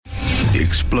the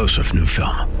explosive new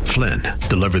film, Flynn,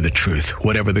 Deliver the Truth,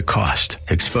 Whatever the Cost,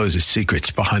 exposes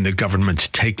secrets behind the government's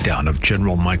takedown of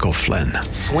General Michael Flynn.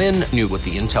 Flynn knew what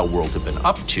the intel world had been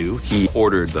up to. He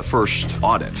ordered the first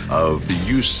audit of the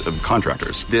use of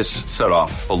contractors. This set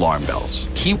off alarm bells.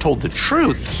 He told the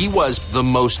truth. He was the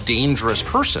most dangerous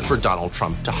person for Donald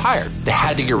Trump to hire. They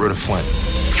had to get rid of Flynn.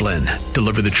 Flynn,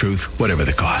 Deliver the Truth, Whatever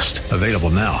the Cost. Available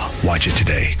now. Watch it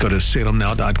today. Go to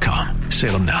salemnow.com.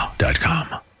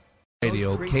 salemnow.com.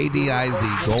 Radio,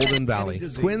 KDIZ, Golden Valley,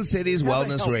 Twin Cities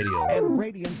Wellness Radio. And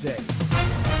Radiant Day.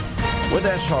 With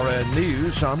SRN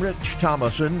News, I'm Rich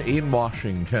Thomason in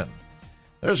Washington.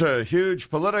 There's a huge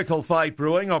political fight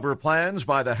brewing over plans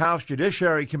by the House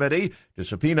Judiciary Committee to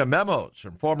subpoena memos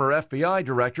from former FBI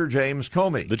Director James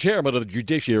Comey. The chairman of the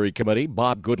Judiciary Committee,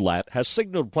 Bob Goodlatte, has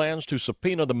signaled plans to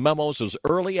subpoena the memos as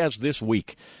early as this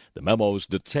week. The memos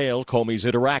detail Comey's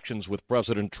interactions with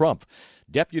President Trump.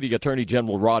 Deputy Attorney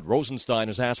General Rod Rosenstein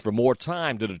has asked for more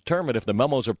time to determine if the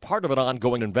memos are part of an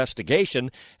ongoing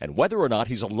investigation and whether or not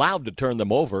he's allowed to turn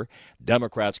them over.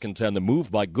 Democrats contend the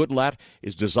move by Goodlatte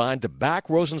is designed to back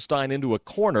Rosenstein into a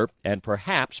corner and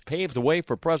perhaps pave the way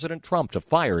for President Trump to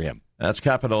fire him. That's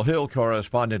Capitol Hill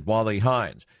correspondent Wally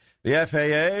Hines. The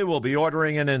FAA will be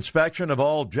ordering an inspection of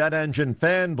all jet engine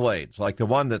fan blades, like the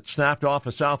one that snapped off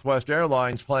a Southwest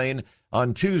Airlines plane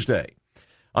on Tuesday.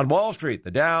 On Wall Street,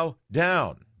 the Dow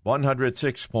down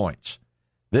 106 points.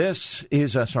 This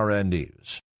is SRN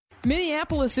News.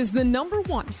 Minneapolis is the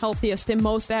 #1 healthiest and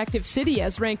most active city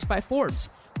as ranked by Forbes.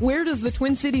 Where does the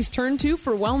Twin Cities turn to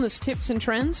for wellness tips and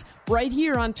trends? Right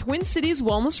here on Twin Cities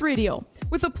Wellness Radio.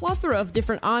 With a plethora of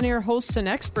different on-air hosts and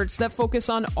experts that focus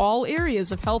on all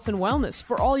areas of health and wellness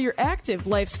for all your active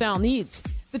lifestyle needs.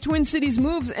 The Twin Cities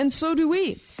moves, and so do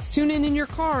we. Tune in your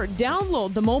car,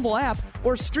 download the mobile app,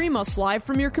 or stream us live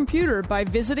from your computer by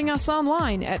visiting us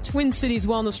online at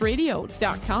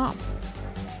TwinCitiesWellnessRadio.com.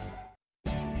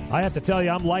 I have to tell you,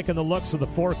 I'm liking the looks of the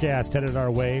forecast headed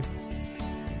our way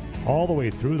all the way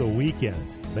through the weekend.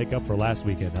 Make up for last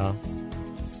weekend, huh?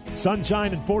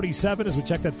 Sunshine and 47 as we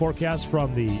check that forecast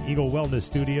from the Eagle Wellness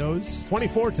Studios.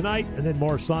 24 tonight, and then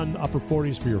more sun, upper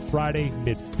 40s for your Friday,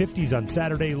 mid-50s on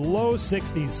Saturday, low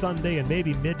 60s Sunday, and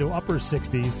maybe mid to upper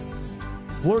 60s.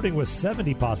 Flirting with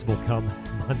 70 possible come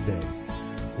Monday.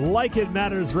 Like It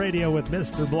Matters Radio with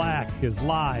Mr. Black is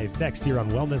live next year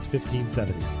on Wellness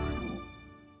 1570.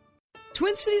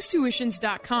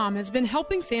 TwinCitiesTuitions.com has been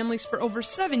helping families for over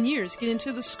 7 years get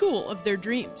into the school of their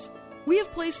dreams. We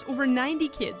have placed over 90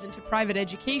 kids into private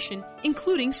education,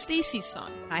 including Stacy's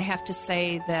son. I have to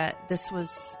say that this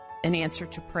was an answer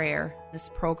to prayer. This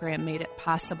program made it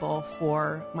possible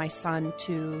for my son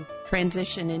to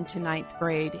transition into 9th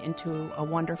grade into a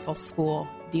wonderful school.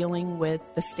 Dealing with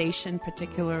the station,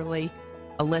 particularly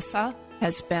Alyssa,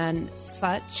 has been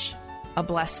such a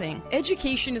blessing.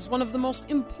 Education is one of the most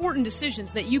important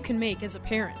decisions that you can make as a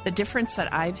parent. The difference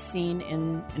that I've seen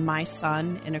in my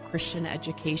son in a Christian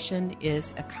education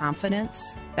is a confidence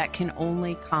that can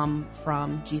only come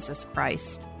from Jesus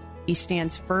Christ. He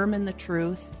stands firm in the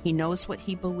truth, he knows what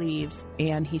he believes,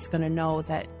 and he's going to know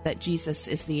that Jesus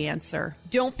is the answer.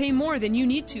 Don't pay more than you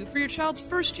need to for your child's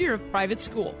first year of private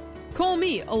school. Call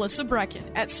me, Alyssa Brecken,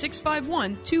 at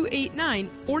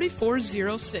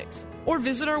 651-289-4406. Or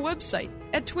visit our website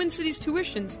at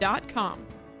TwinCitiesTuitions.com.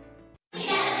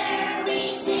 Together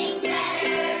we sing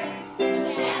better.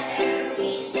 Together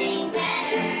we sing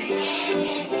better.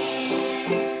 Hand in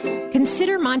hand.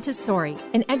 Consider Montessori,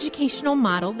 an educational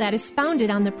model that is founded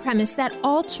on the premise that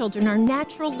all children are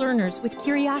natural learners with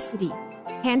curiosity.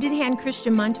 Hand in Hand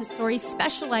Christian Montessori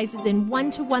specializes in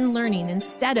one-to-one learning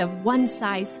instead of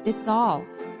one-size-fits-all.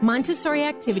 Montessori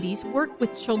activities work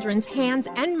with children's hands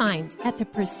and minds at the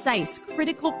precise,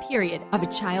 critical period of a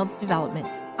child's development.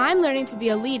 I'm learning to be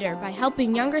a leader by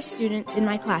helping younger students in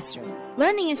my classroom.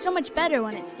 Learning is so much better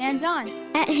when it's hands-on.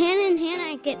 At Hand in Hand,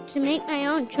 I get to make my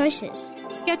own choices.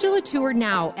 Schedule a tour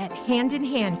now at Hand in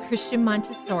Hand Christian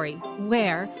Montessori,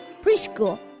 where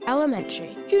preschool,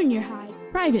 elementary, junior high,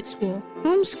 private school,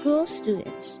 homeschool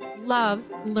students love,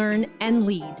 learn, and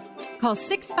lead. Call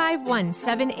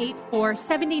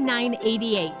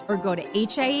 651-784-7988 or go to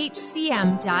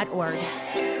HIHCM.org.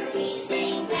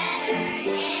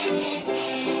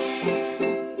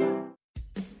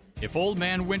 If Old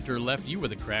Man Winter left you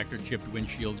with a cracked or chipped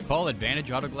windshield, call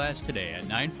Advantage Auto Glass today at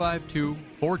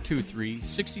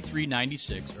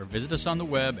 952-423-6396 or visit us on the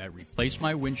web at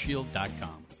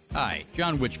replacemywindshield.com. Hi,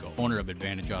 John Wichko, owner of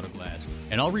Advantage Auto Glass,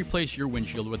 and I'll replace your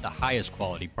windshield with the highest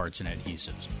quality parts and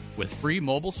adhesives. With free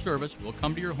mobile service, we'll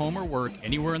come to your home or work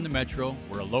anywhere in the metro.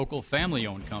 We're a local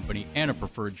family-owned company and a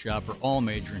preferred shop for all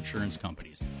major insurance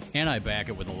companies. And I back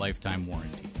it with a lifetime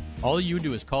warranty. All you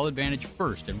do is call Advantage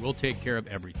first, and we'll take care of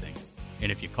everything.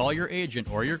 And if you call your agent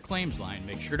or your claims line,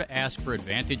 make sure to ask for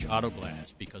Advantage Auto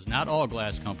Glass, because not all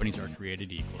glass companies are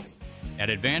created equally. At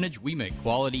Advantage, we make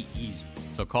quality easy.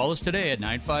 So call us today at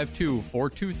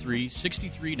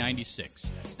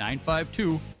 952-423-6396. That's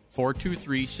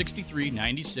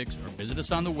 952-423-6396, or visit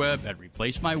us on the web at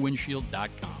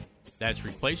replacemywindshield.com. That's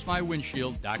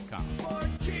replacemywindshield.com. For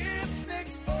chips,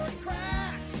 nicks, or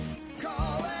cracks,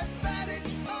 call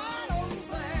Advantage Auto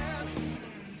Glass.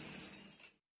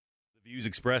 The views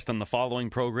expressed on the following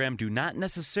program do not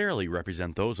necessarily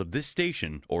represent those of this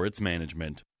station or its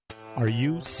management. Are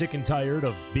you sick and tired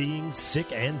of being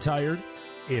sick and tired?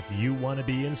 If you want to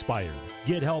be inspired,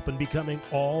 get help in becoming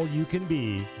all you can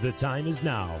be, the time is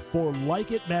now for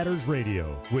Like It Matters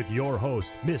Radio with your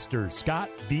host, Mr. Scott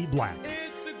V. Black.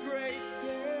 It's a great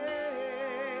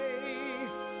day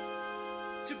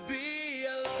to be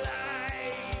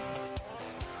alive.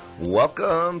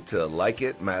 Welcome to Like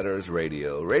It Matters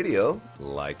Radio. Radio,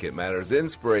 like it matters,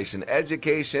 inspiration,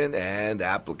 education, and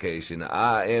application.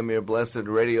 I am your blessed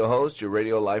radio host, your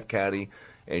radio life caddy,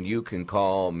 and you can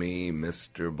call me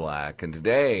Mr. Black. And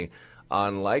today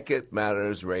on Like It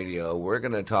Matters Radio, we're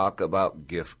going to talk about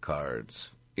gift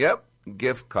cards. Yep,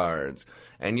 gift cards.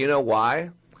 And you know why?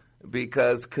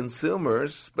 Because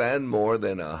consumers spend more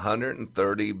than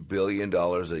 $130 billion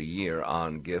a year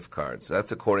on gift cards.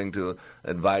 That's according to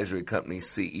advisory company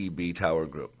CEB Tower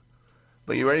Group.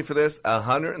 But you ready for this?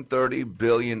 $130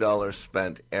 billion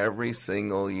spent every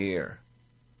single year.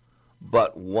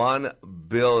 But $1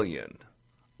 billion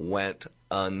went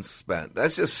unspent.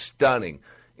 That's just stunning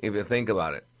if you think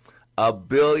about it. $1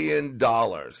 billion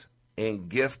in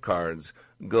gift cards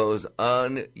goes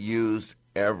unused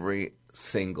every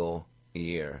single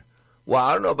year. Well,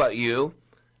 I don't know about you,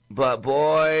 but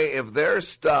boy, if there's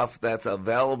stuff that's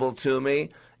available to me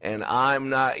and I'm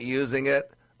not using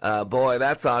it, boy,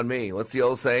 that's on me. What's the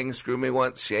old saying? Screw me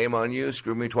once, shame on you.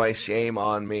 Screw me twice, shame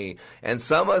on me. And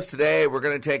some of us today, we're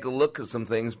going to take a look at some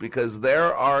things because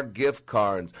there are gift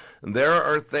cards. There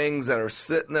are things that are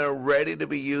sitting there ready to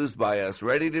be used by us,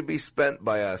 ready to be spent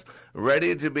by us,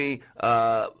 ready to be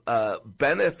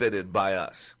benefited by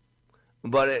us.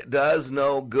 But it does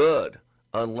no good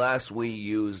unless we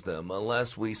use them,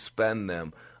 unless we spend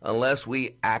them, unless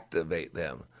we activate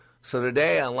them. So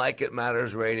today on Like It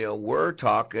Matters Radio, we're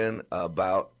talking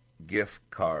about gift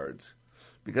cards.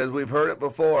 Because we've heard it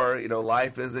before, you know,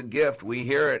 life is a gift. We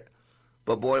hear it.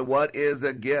 But boy, what is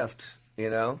a gift,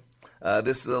 you know?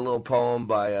 This is a little poem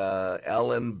by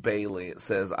Ellen Bailey. It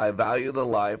says, I value the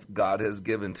life God has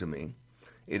given to me.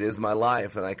 It is my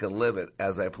life, and I can live it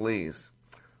as I please.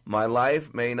 My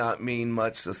life may not mean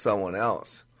much to someone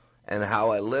else, and how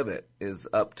I live it is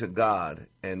up to God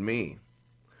and me.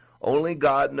 Only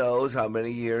God knows how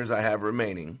many years I have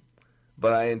remaining,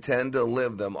 but I intend to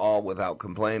live them all without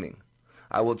complaining.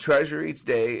 I will treasure each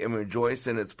day and rejoice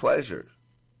in its pleasures,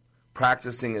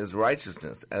 practicing His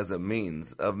righteousness as a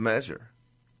means of measure.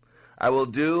 I will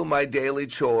do my daily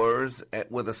chores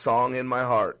with a song in my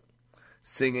heart,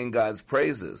 singing God's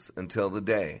praises until the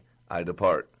day I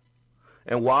depart.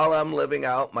 And while I'm living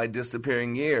out my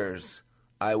disappearing years,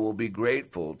 I will be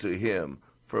grateful to Him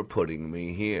for putting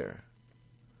me here.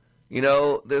 You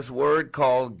know, this word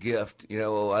called gift, you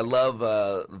know, I love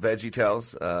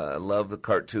VeggieTales. I love the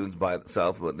cartoons by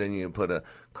itself, but then you put a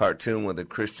cartoon with a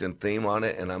Christian theme on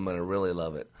it, and I'm going to really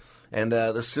love it. And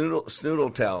the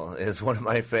Snoodle is one of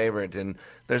my favorite. And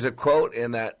there's a quote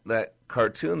in that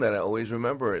cartoon that I always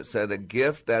remember. It said, a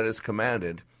gift that is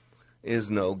commanded is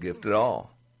no gift at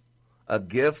all. A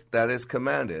gift that is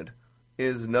commanded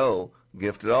is no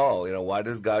gift at all. You know, why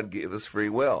does God give us free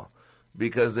will?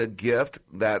 Because a gift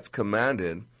that's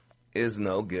commanded is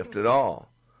no gift at all.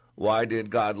 Why did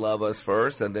God love us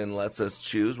first and then lets us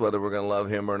choose whether we're going to love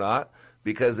Him or not?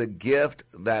 Because a gift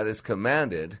that is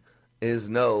commanded is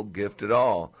no gift at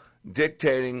all.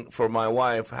 Dictating for my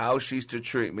wife how she's to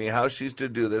treat me, how she's to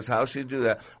do this, how she's to do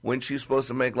that, when she's supposed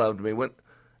to make love to me. When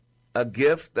a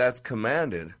gift that's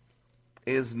commanded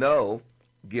is no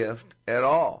gift at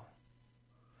all.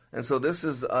 And so this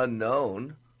is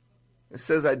unknown. It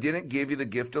says, I didn't give you the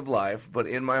gift of life, but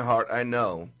in my heart I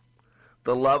know.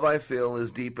 The love I feel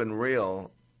is deep and real,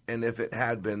 and if it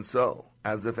had been so,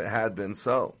 as if it had been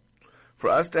so. For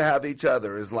us to have each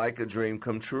other is like a dream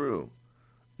come true.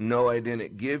 No, I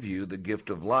didn't give you the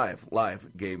gift of life. Life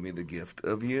gave me the gift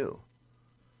of you.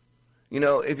 You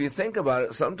know, if you think about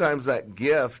it, sometimes that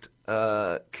gift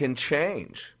can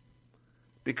change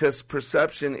because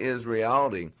perception is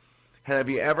reality. Have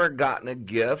you ever gotten a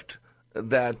gift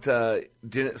that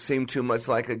didn't seem too much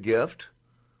like a gift?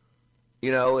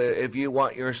 You know, if you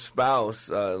want your spouse,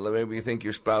 maybe you think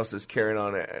your spouse is carrying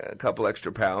on a couple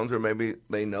extra pounds, or maybe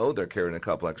they know they're carrying a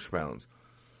couple extra pounds.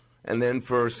 And then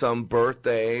for some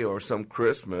birthday or some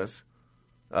Christmas,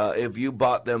 if you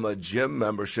bought them a gym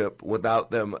membership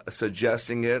without them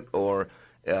suggesting it or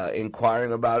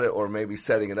inquiring about it or maybe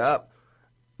setting it up,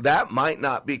 that might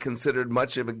not be considered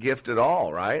much of a gift at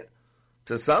all, right?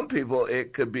 To some people,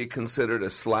 it could be considered a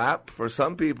slap. For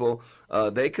some people,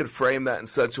 they could frame that in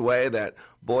such a way that,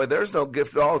 boy, there's no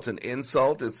gift at all. It's an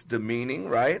insult. It's demeaning,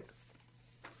 right?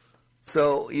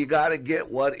 So you got to get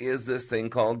what is this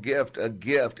thing called gift. A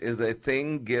gift is a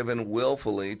thing given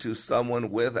willfully to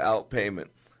someone without payment,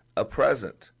 a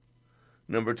present.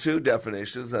 Number 2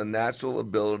 definition is a natural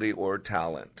ability or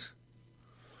talent.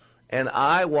 And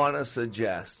I want to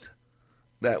suggest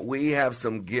that we have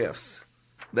some gifts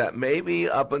that maybe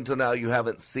up until now you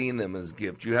haven't seen them as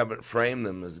gifts. You haven't framed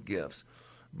them as gifts.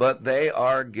 But they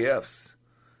are gifts.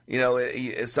 You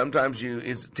know, sometimes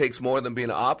it takes more than being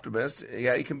an optimist.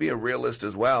 Yeah, you can be a realist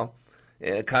as well.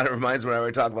 It kind of reminds me when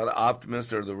I talk about the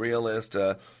optimist or the realist.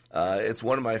 It's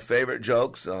one of my favorite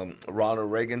jokes.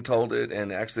 Ronald Reagan told it,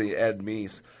 and actually Ed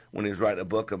Meese, when he was writing a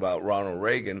book about Ronald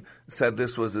Reagan, said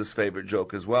this was his favorite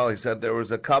joke as well. He said there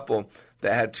was a couple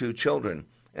that had 2 children,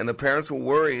 and the parents were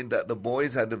worried that the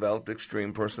boys had developed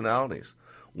extreme personalities.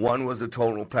 One was a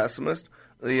total pessimist,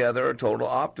 the other a total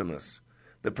optimist.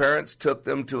 The parents took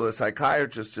them to a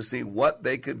psychiatrist to see what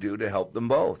they could do to help them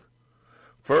both.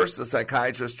 First, the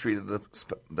psychiatrist treated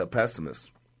the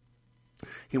pessimist.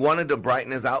 He wanted to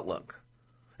brighten his outlook.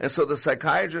 And so the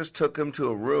psychiatrist took him to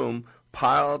a room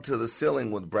piled to the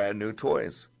ceiling with brand new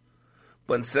toys.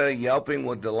 But instead of yelping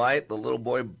with delight, the little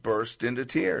boy burst into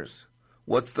tears.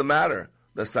 "What's the matter?"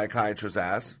 the psychiatrist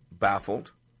asked,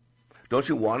 baffled. "Don't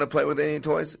you want to play with any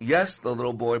toys?" "Yes," the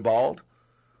little boy bawled.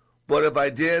 "But if I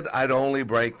did, I'd only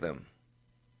break them."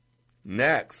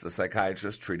 Next, the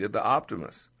psychiatrist treated the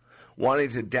optimist. Wanting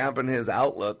to dampen his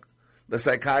outlook, the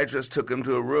psychiatrist took him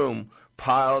to a room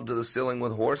piled to the ceiling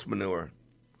with horse manure.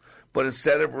 But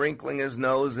instead of wrinkling his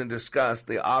nose in disgust,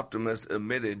 the optimist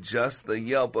emitted just the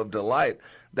yelp of delight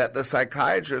that the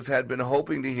psychiatrist had been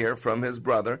hoping to hear from his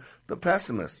brother, the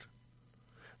pessimist.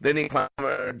 Then he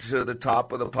clambered to the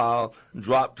top of the pile,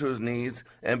 dropped to his knees,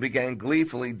 and began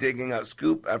gleefully digging out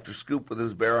scoop after scoop with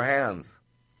his bare hands.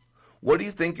 "What do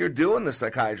you think you're doing?" the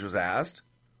psychiatrist asked.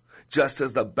 Just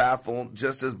as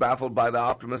baffled by the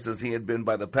optimist as he had been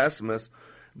by the pessimist,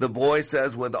 the boy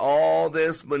says, "With all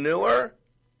this manure,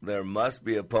 there must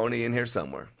be a pony in here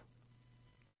somewhere."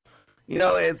 You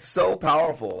know, it's so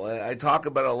powerful. I talk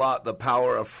about a lot, the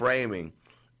power of framing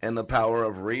and the power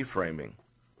of reframing.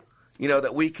 You know,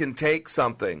 that we can take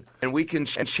something and we can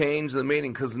change the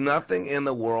meaning, because nothing in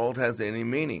the world has any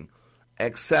meaning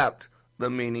except the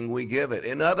meaning we give it.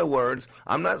 In other words,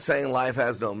 I'm not saying life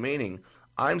has no meaning.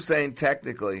 I'm saying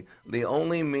technically the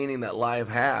only meaning that life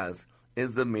has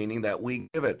is the meaning that we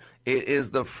give it. It is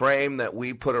the frame that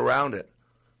we put around it.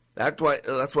 That's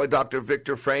why Dr.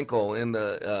 Viktor Frankl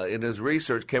in his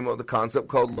research came up with a concept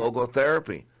called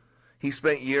logotherapy. He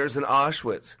spent years in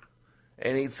Auschwitz,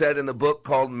 and he said in the book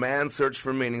called Man's Search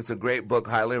for Meaning, it's a great book,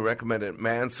 highly recommend it,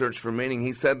 Man's Search for Meaning,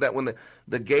 he said that when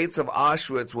the gates of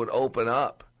Auschwitz would open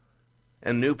up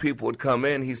and new people would come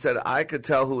in, he said, I could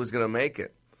tell who was going to make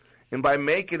it. And by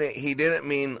making it, he didn't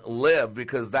mean live,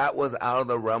 because that was out of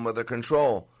the realm of their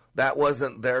control. That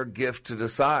wasn't their gift to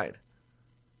decide.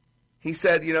 He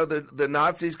said, you know, the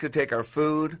Nazis could take our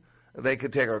food, they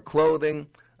could take our clothing,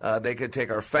 they could take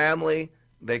our family,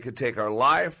 they could take our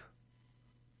life,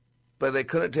 but they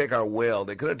couldn't take our will,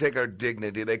 they couldn't take our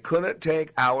dignity, they couldn't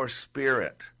take our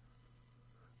spirit.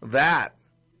 That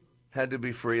had to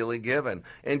be freely given.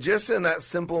 And just in that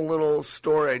simple little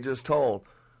story I just told,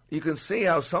 you can see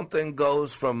how something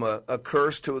goes from a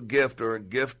curse to a gift, or a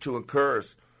gift to a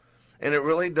curse. And it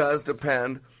really does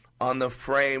depend on the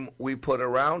frame we put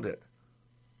around it.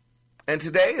 And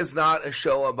today is not a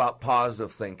show about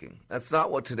positive thinking. That's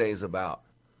not what today is about.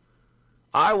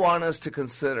 I want us to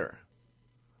consider,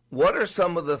 what are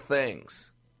some of the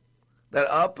things that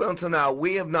up until now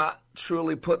we have not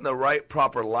truly put in the right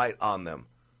proper light on them,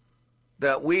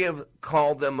 that we have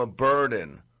called them a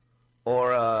burden,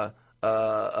 or a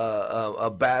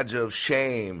badge of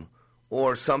shame,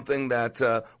 or something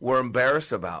that we're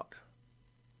embarrassed about.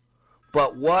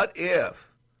 But what if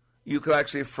you could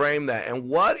actually frame that? And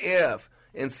what if,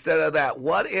 instead of that,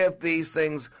 what if these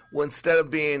things, instead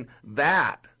of being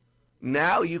that,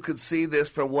 Now you could see this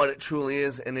for what it truly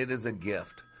is, and it is a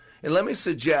gift. And let me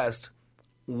suggest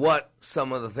what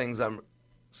some of the things I'm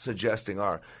suggesting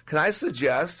are. Can I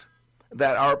suggest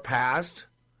that our past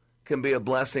can be a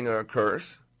blessing or a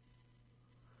curse?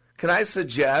 Can I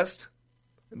suggest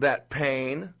that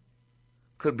pain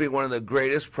could be one of the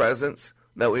greatest presents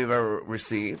that we've ever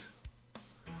received?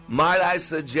 Might I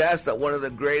suggest that one of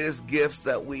the greatest gifts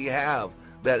that we have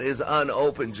that is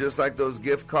unopened, just like those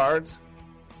gift cards,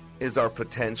 is our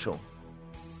potential?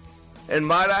 And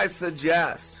might I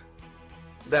suggest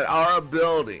that our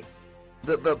ability,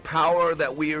 that the power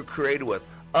that we are created with,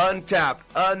 untapped,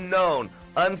 unknown,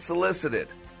 unsolicited,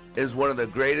 is one of the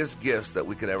greatest gifts that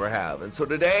we could ever have. And so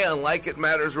today on Like It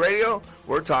Matters Radio,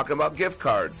 we're talking about gift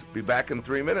cards. Be back in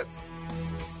 3 minutes.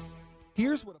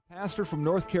 Here's what a pastor from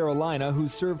North Carolina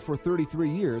who's served for 33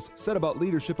 years said about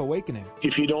Leadership Awakening.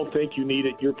 If you don't think you need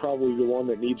it, you're probably the one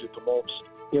that needs it the most.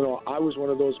 You know, I was one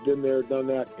of those, been there, done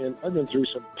that, and I've been through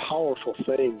some powerful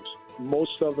things.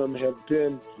 Most of them have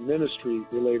been ministry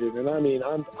related. And I mean,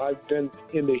 I've been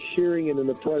in the hearing and in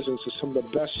the presence of some of the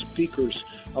best speakers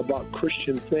about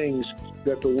Christian things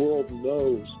that the world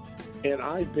knows. And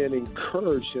I've been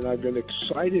encouraged, and I've been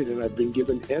excited, and I've been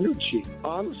given energy.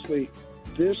 Honestly,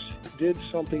 this did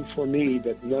something for me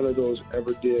that none of those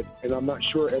ever did, and I'm not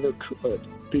sure ever could,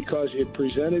 because it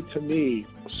presented to me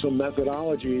some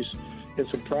methodologies and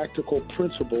some practical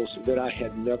principles that I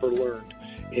had never learned.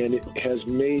 And it has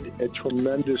made a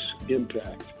tremendous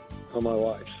impact on my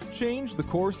life. Change the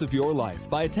course of your life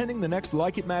by attending the next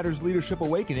Like It Matters Leadership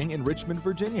Awakening in Richmond,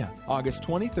 Virginia, August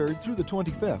 23rd through the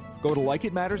 25th. Go to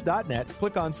likeitmatters.net,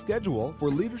 click on Schedule for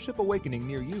Leadership Awakening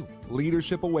near you.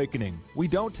 Leadership Awakening. We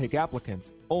don't take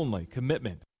applicants, only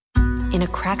commitment. In a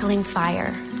crackling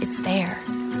fire, it's there,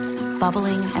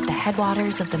 bubbling at the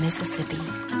headwaters of the Mississippi,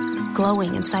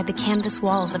 glowing inside the canvas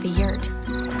walls of a yurt,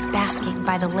 basking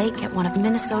by the lake at one of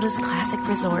Minnesota's classic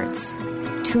resorts,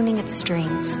 tuning its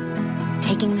strings,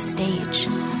 taking the stage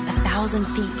 1,000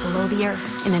 feet below the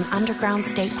earth in an underground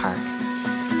state park,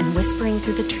 and whispering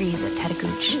through the trees at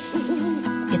Tetagooch.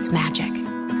 It's magic,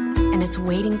 and it's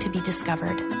waiting to be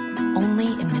discovered only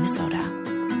in Minnesota.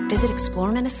 Visit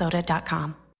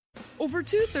exploreminnesota.com. Over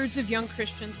 2/3 of young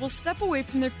Christians will step away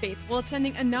from their faith while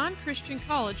attending a non-Christian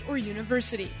college or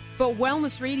university. But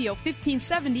Wellness Radio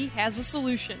 1570 has a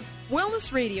solution.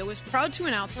 Wellness Radio is proud to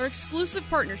announce our exclusive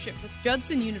partnership with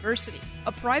Judson University,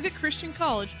 a private Christian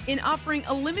college, in offering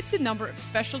a limited number of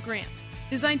special grants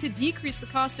designed to decrease the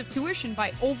cost of tuition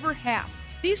by over half.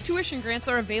 These tuition grants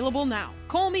are available now.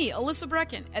 Call me, Alyssa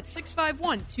Brecken, at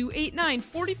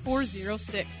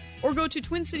 651-289-4406 or go to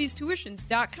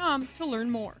TwinCitiesTuitions.com to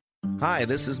learn more. Hi,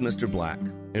 this is Mr. Black.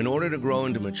 In order to grow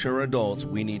into mature adults,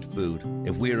 we need food.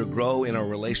 If we are to grow in our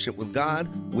relationship with God,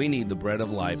 we need the bread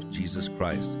of life, Jesus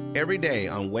Christ. Every day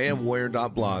on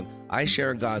wayofwarrior.blog, I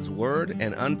share God's Word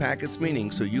and unpack its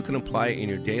meaning so you can apply it in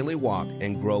your daily walk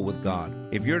and grow with God.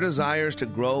 If your desire is to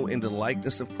grow into the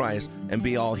likeness of Christ and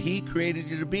be all He created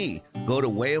you to be, go to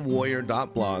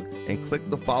wayofwarrior.blog and click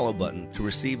the follow button to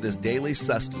receive this daily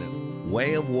sustenance.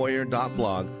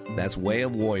 Wayofwarrior.blog, that's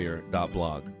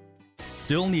wayofwarrior.blog.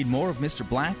 Still need more of Mr.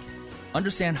 Black?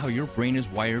 Understand how your brain is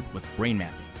wired with brain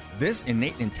mapping. This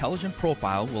innate intelligent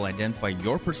profile will identify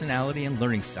your personality and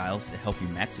learning styles to help you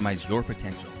maximize your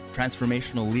potential.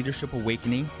 Transformational Leadership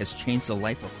Awakening has changed the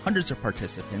life of hundreds of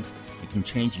participants and can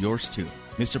change yours too.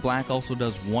 Mr. Black also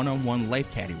does one-on-one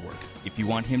life caddy work. If you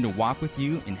want him to walk with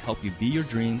you and help you be your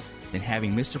dreams, then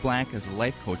having Mr. Black as a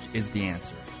life coach is the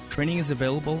answer. Training is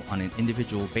available on an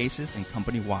individual basis and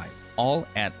company-wide, all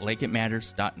at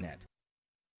likeitmatters.net.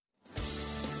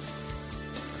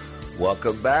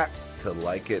 Welcome back to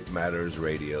Like It Matters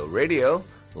Radio. Radio,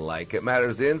 like it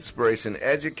matters, inspiration,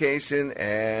 education,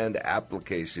 and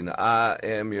application. I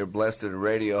am your blessed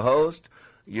radio host,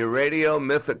 your radio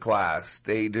mythoclast,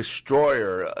 a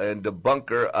destroyer and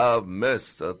debunker of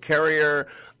myths, a carrier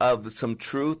of some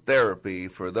true therapy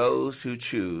for those who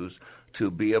choose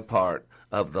to be a part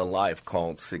of the life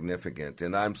called significant.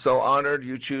 And I'm so honored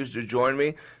you choose to join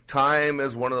me. Time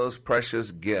is one of those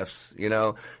precious gifts. You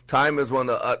know, time is one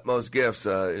of the utmost gifts.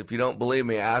 If you don't believe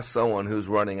me, ask someone who's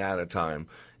running out of time.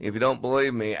 If you don't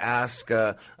believe me, ask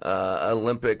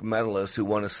Olympic medalists who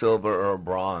won a silver or a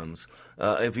bronze.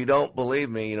 If you don't believe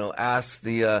me, you know, ask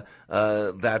the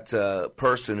that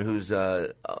person who's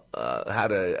had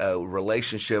a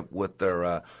relationship with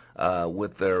their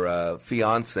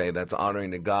fiance that's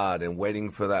honoring to God and waiting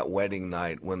for that wedding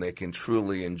night when they can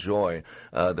truly enjoy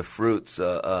the fruits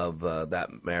of that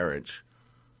marriage.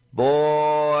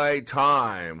 Boy,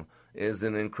 time is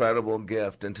an incredible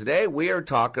gift. And today we are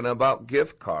talking about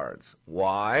gift cards.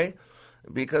 Why?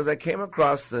 because I came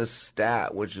across this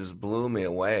stat which just blew me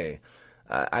away.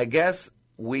 I guess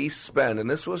we spend, and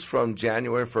this was from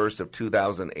January 1st of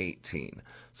 2018,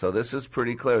 so this is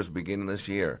pretty clear, it's the beginning of this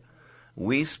year.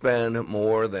 We spend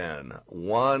more than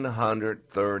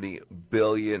 $130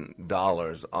 billion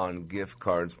on gift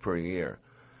cards per year.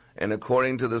 And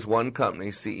according to this one company,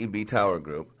 CEB Tower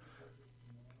Group,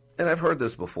 and I've heard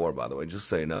this before, by the way, just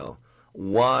so you know,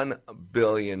 $1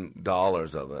 billion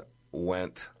of it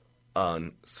went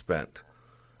unspent.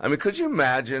 I mean, could you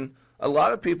imagine? A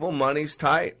lot of people, money's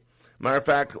tight. Matter of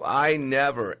fact, I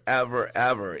never, ever,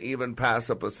 ever even pass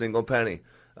up a single penny.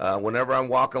 Whenever I'm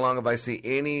walking along, if I see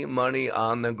any money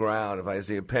on the ground, if I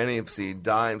see a penny, if I see a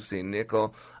dime, see a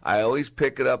nickel, I always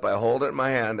pick it up, I hold it in my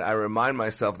hand, I remind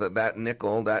myself that that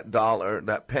nickel, that dollar,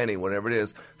 that penny, whatever it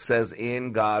is, says,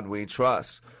 "In God we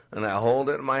trust." And I hold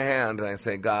it in my hand and I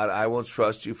say, "God, I will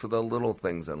trust you for the little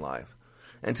things in life."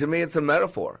 And to me, it's a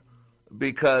metaphor,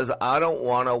 because I don't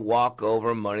want to walk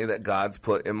over money that God's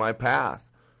put in my path.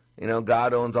 You know,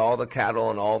 God owns all the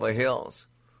cattle and all the hills.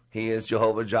 He is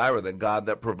Jehovah Jireh, the God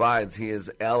that provides. He is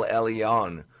El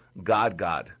Elyon,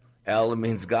 God. El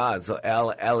means God, so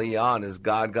El Elyon is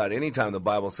God. Anytime the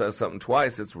Bible says something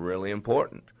twice, it's really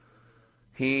important.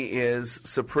 He is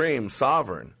supreme,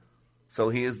 sovereign. So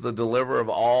he is the deliverer of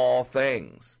all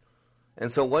things.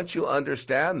 And so once you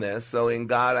understand this, so in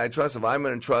God I trust. If I'm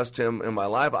going to trust him in my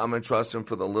life, I'm going to trust him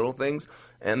for the little things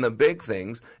and the big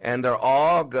things, and they're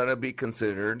all going to be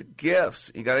considered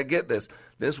gifts. You got to get this.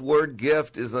 This word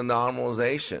gift is a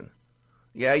nominalization.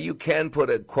 Yeah, you can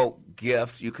put a, quote,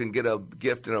 gift. You can get a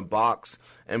gift in a box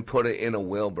and put it in a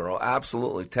wheelbarrow.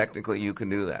 Absolutely, technically you can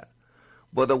do that.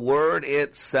 But the word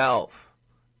itself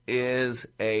is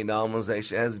a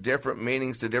nominalization. It has different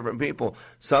meanings to different people.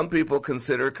 Some people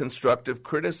consider constructive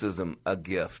criticism a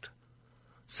gift.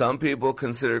 Some people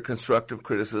consider constructive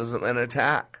criticism an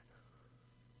attack.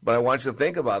 But I want you to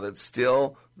think about it. It's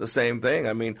still the same thing.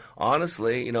 I mean,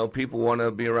 honestly, you know, people want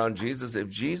to be around Jesus. If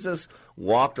Jesus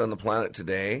walked on the planet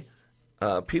today,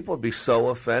 people would be so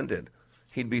offended.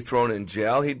 He'd be thrown in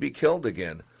jail. He'd be killed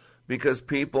again, because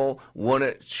people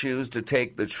wouldn't choose to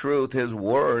take the truth, his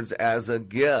words, as a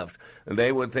gift. And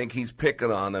they would think he's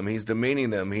picking on them, he's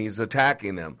demeaning them, he's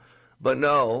attacking them. But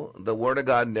no, the Word of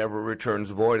God never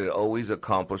returns void. It always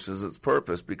accomplishes its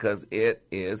purpose, because it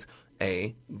is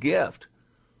a gift.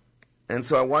 And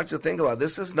so I want you to think about it.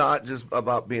 This is not just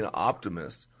about being an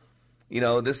optimist. You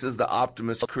know, this is the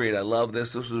Optimist Creed. I love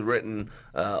this. This was written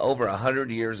over 100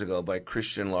 years ago by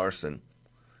Christian Larson.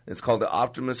 It's called the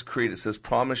Optimist Creed. It says,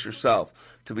 promise yourself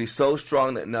to be so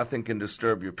strong that nothing can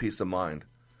disturb your peace of mind,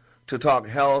 to talk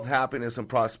health, happiness, and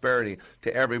prosperity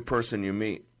to every person you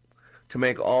meet, to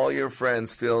make all your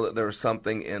friends feel that there is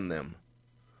something in them,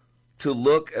 to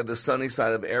look at the sunny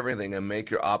side of everything and make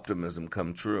your optimism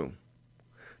come true,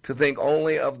 to think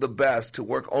only of the best, to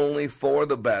work only for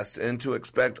the best, and to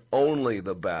expect only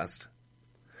the best,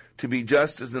 to be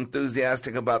just as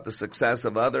enthusiastic about the success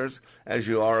of others as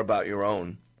you are about your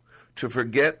own, to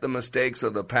forget the mistakes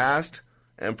of the past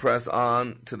and press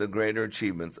on to the greater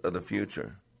achievements of the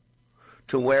future,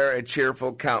 to wear a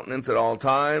cheerful countenance at all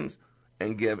times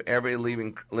and give every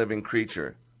living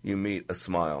creature you meet a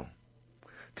smile,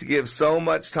 to give so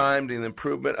much time to the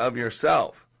improvement of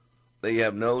yourself that you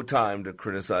have no time to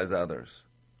criticize others.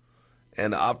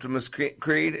 And the Optimist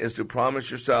Creed is to promise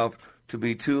yourself to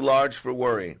be too large for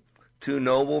worry, too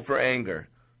noble for anger,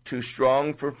 too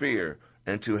strong for fear,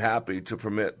 and too happy to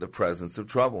permit the presence of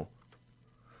trouble.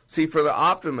 See, for the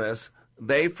optimists,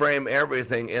 they frame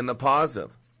everything in the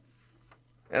positive.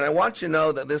 And I want you to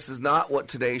know that this is not what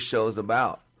today's show is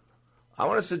about. I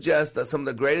want to suggest that some of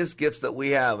the greatest gifts that we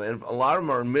have, and a lot of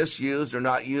them are misused or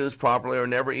not used properly or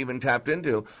never even tapped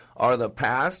into, are the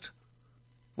past,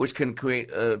 which can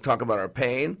talk about our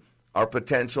pain, our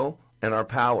potential, and our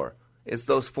power. It's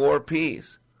those 4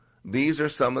 P's. These are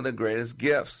some of the greatest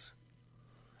gifts.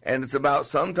 And it's about,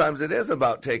 sometimes it is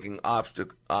about taking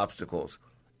obstacles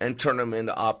and turn them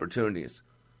into opportunities.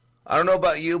 I don't know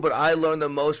about you, but I learned the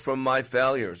most from my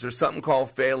failures. There's something called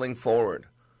failing forward.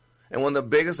 And one of the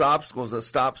biggest obstacles that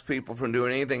stops people from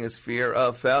doing anything is fear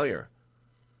of failure.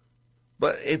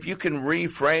 But if you can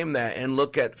reframe that and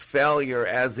look at failure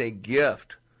as a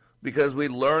gift, because we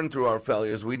learn through our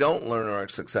failures, we don't learn our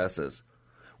successes.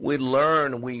 We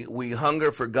learn, we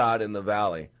hunger for God in the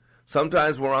valley.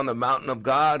 Sometimes we're on the mountain of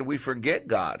God, we forget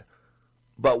God.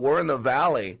 But we're in the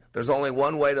valley. There's only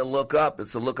one way to look up.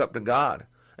 It's to look up to God.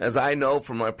 As I know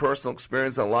from my personal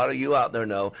experience, and a lot of you out there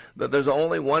know, that there's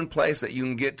only one place that you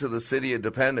can get to the city of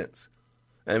dependence.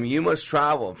 And you must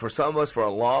travel, for some of us, for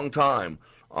a long time,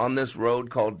 on this road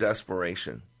called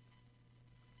desperation.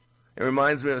 It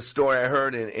reminds me of a story I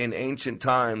heard in ancient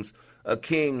times. A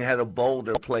king had a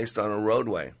boulder placed on a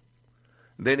roadway.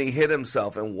 Then he hid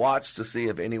himself and watched to see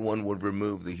if anyone would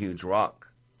remove the huge rock.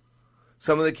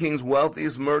 Some of the king's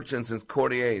wealthiest merchants and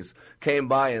courtiers came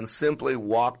by and simply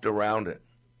walked around it.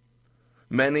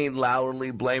 Many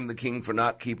loudly blamed the king for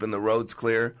not keeping the roads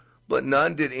clear, but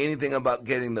none did anything about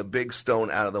getting the big stone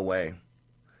out of the way.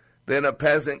 Then a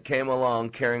peasant came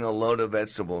along carrying a load of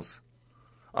vegetables.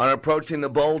 On approaching the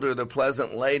boulder, the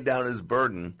peasant laid down his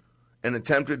burden and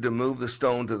attempted to move the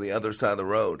stone to the other side of the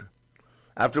road.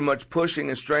 After much pushing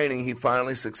and straining, he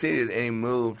finally succeeded, and he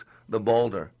moved the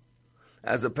boulder.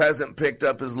 As the peasant picked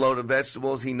up his load of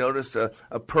vegetables, he noticed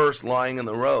a purse lying in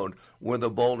the road where the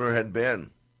boulder had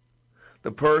been.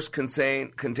 The purse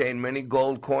contained many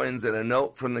gold coins and a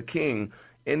note from the king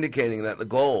indicating that the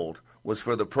gold was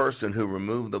for the person who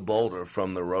removed the boulder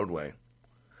from the roadway.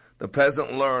 The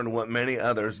peasant learned what many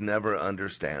others never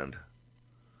understand.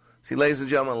 See, ladies and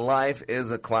gentlemen, life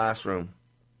is a classroom,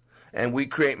 and we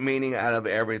create meaning out of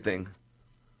everything.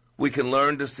 We can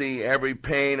learn to see every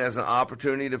pain as an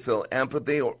opportunity to feel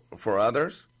empathy for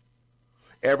others,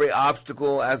 every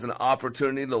obstacle as an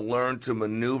opportunity to learn to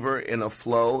maneuver in a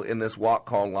flow in this walk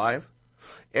called life,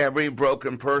 every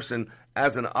broken person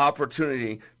as an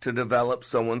opportunity to develop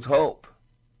someone's hope,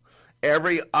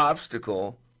 every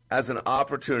obstacle as an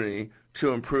opportunity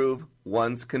to improve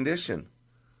one's condition.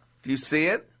 Do you see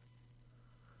it?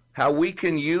 How we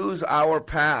can use our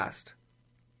past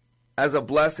as a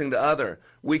blessing to others.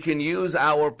 We can use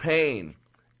our pain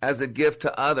as a gift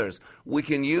to others. We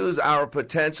can use our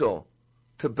potential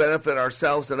to benefit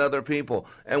ourselves and other people.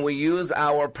 And we use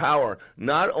our power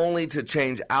not only to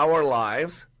change our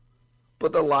lives,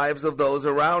 but the lives of those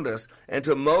around us. And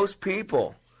to most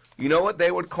people, you know what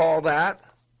they would call that?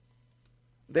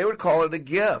 They would call it a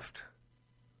gift.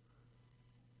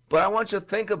 But I want you to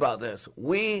think about this.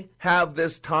 We have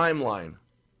this timeline.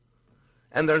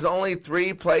 And there's only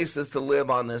 3 places to live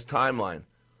on this timeline.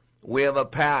 We have a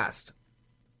past.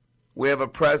 We have a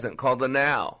present called the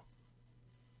now.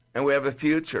 And we have a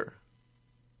future.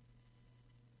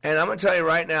 And I'm going to tell you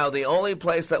right now, the only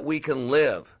place that we can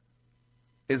live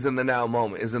is in the now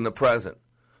moment, is in the present.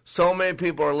 So many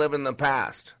people are living in the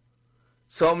past.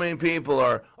 So many people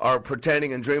are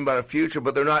pretending and dreaming about a future,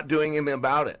 but they're not doing anything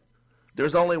about it.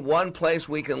 There's only one place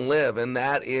we can live, and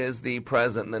that is the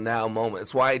present and the now moment.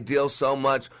 It's why I deal so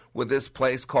much with this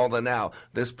place called the now,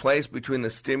 this place between the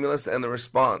stimulus and the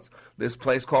response, this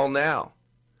place called now.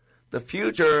 The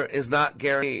future is not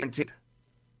guaranteed.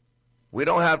 We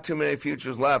don't have too many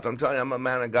futures left. I'm telling you, I'm a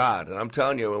man of God, and I'm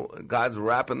telling you, God's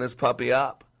wrapping this puppy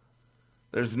up.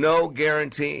 There's no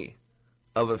guarantee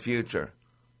of a future.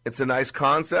 It's a nice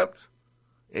concept.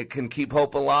 It can keep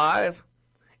hope alive.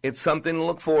 It's something to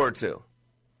look forward to.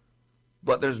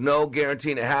 But there's no guarantee,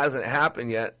 and it hasn't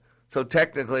happened yet, so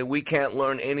technically we can't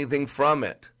learn anything from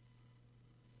it.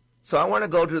 So I want to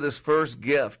go to this first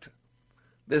gift.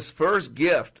 This first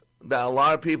gift that a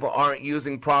lot of people aren't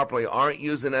using properly, aren't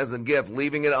using as a gift,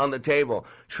 leaving it on the table,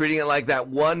 treating it like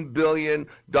that $1 billion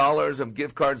of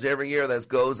gift cards every year that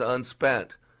goes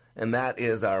unspent. And that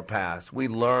is our past. We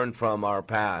learn from our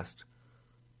past.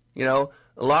 You know,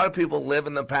 a lot of people live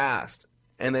in the past,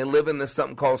 and they live in this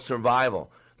something called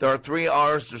survival. There are 3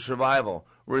 R's to survival: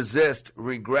 resist,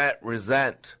 regret,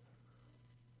 resent.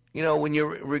 You know, when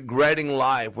you're regretting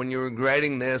life, when you're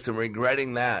regretting this and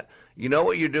regretting that, you know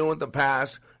what you're doing with the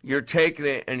past? You're taking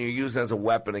it and you're using it as a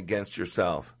weapon against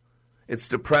yourself. It's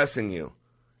depressing you.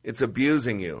 It's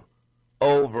abusing you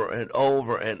over and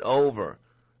over and over.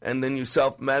 And then you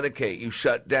self-medicate. You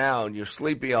shut down. You're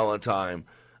sleepy all the time.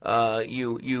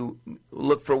 You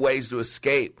look for ways to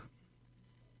escape.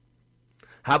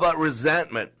 How about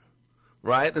resentment?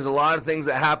 Right? There's a lot of things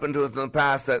that happened to us in the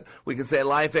past that we can say,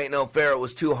 life ain't no fair. It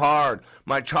was too hard.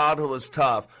 My childhood was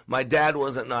tough. My dad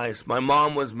wasn't nice. My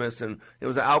mom was missing. It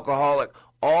was an alcoholic.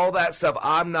 All that stuff,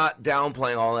 I'm not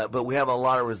downplaying all that, but we have a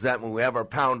lot of resentment. We have our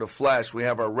pound of flesh. We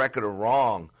have our record of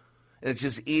wrong. And it's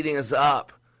just eating us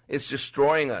up. It's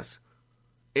destroying us.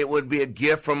 It would be a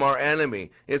gift from our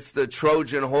enemy. It's the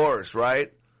Trojan horse,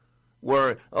 right?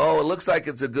 Where, it looks like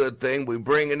it's a good thing. We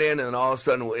bring it in, and all of a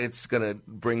sudden it's going to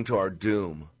bring to our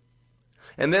doom.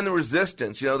 And then the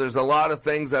resistance. You know, there's a lot of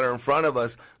things that are in front of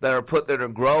us that are put there to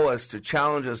grow us, to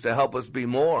challenge us, to help us be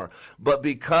more. But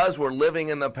because we're living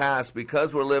in the past,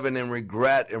 because we're living in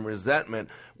regret and resentment,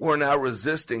 we're now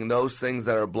resisting those things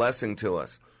that are a blessing to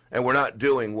us. And we're not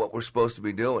doing what we're supposed to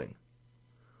be doing.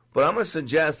 But I'm going to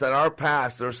suggest that our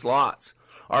past, there's lots.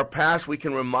 Our past, we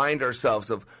can remind ourselves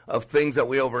of things that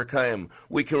we overcame.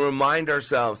 We can remind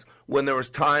ourselves when there was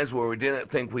times where we didn't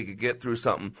think we could get through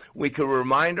something. We can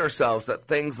remind ourselves that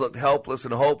things looked helpless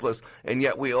and hopeless, and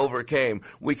yet we overcame.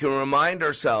 We can remind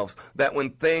ourselves that when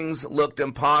things looked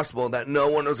impossible, that no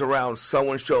one was around,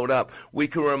 someone showed up. We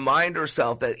can remind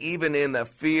ourselves that even in the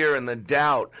fear and the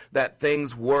doubt, that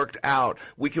things worked out.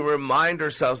 We can remind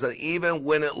ourselves that even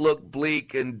when it looked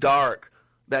bleak and dark,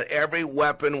 that every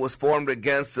weapon was formed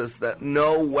against us, that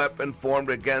no weapon formed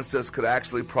against us could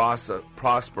actually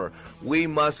prosper. We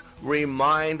must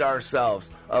remind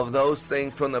ourselves of those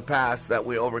things from the past that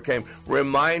we overcame.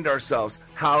 Remind ourselves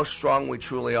how strong we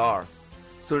truly are.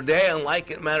 So today on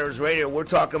Like It Matters Radio, we're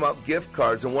talking about gift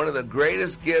cards, and one of the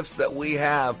greatest gifts that we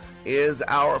have is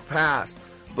our past.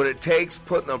 But it takes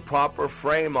putting a proper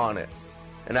frame on it.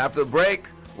 And after the break,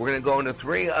 we're going to go into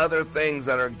 3 other things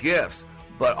that are gifts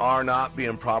but are not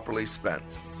being properly spent.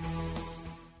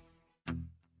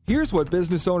 Here's what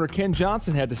business owner Ken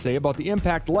Johnson had to say about the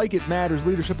impact Like It Matters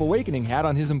Leadership Awakening had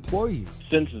on his employees.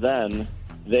 Since then,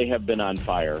 they have been on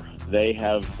fire. They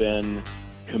have been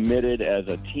committed as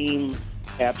a team,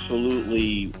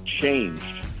 absolutely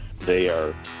changed. They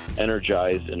are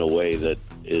energized in a way that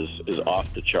is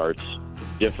off the charts,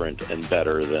 different and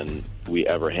better than we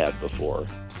ever had before.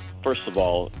 First of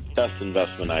all, best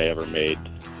investment I ever made.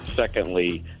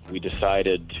 Secondly, we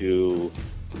decided to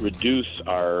reduce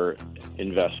our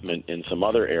investment in some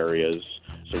other areas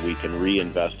so we can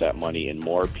reinvest that money in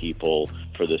more people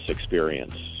for this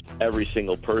experience. Every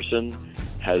single person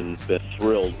has been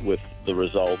thrilled with the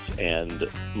results, and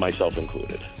myself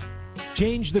included.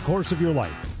 Change the course of your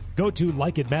life. Go to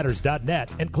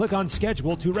likeitmatters.net and click on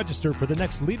schedule to register for the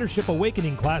next Leadership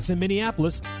Awakening class in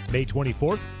Minneapolis, May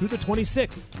 24th through the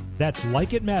 26th. That's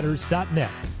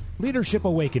likeitmatters.net. Leadership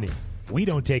Awakening. We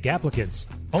don't take applicants,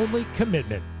 only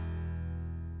commitment.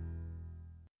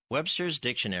 Webster's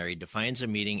Dictionary defines a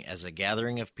meeting as a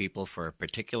gathering of people for a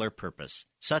particular purpose,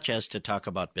 such as to talk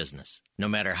about business. No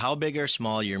matter how big or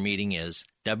small your meeting is,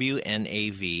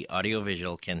 WNAV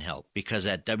Audiovisual can help, because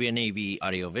at WNAV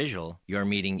Audiovisual, your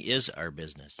meeting is our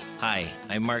business. Hi,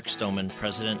 I'm Mark Stoneman,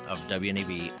 president of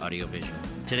WNAV Audiovisual.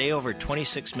 Today, over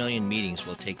 26 million meetings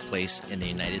will take place in the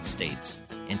United States.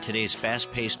 In today's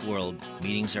fast-paced world,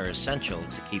 meetings are essential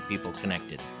to keep people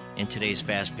connected. In today's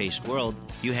fast-paced world,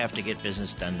 you have to get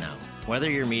business done now. Whether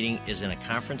your meeting is in a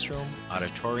conference room,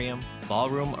 auditorium,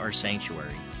 ballroom, or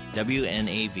sanctuary,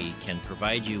 WNAV can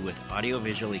provide you with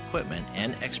audiovisual equipment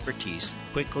and expertise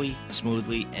quickly,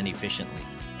 smoothly, and efficiently.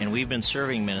 And we've been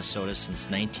serving Minnesota since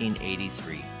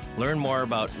 1983. Learn more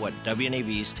about what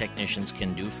WNAV's technicians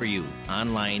can do for you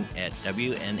online at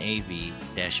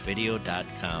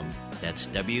WNAV-video.com. That's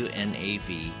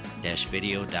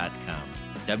WNAV-video.com.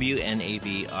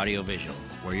 WNAV Audiovisual,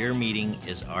 where your meeting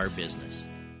is our business.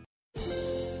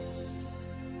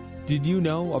 Did you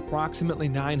know approximately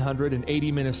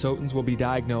 980 Minnesotans will be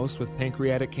diagnosed with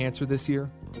pancreatic cancer this year?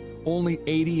 Only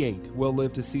 88 will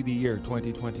live to see the year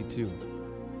 2022.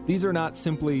 These are not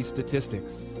simply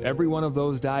statistics. Every one of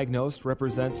those diagnosed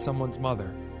represents someone's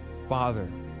mother, father,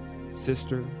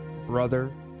 sister,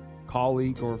 brother,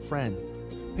 colleague, or friend.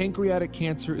 Pancreatic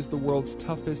cancer is the world's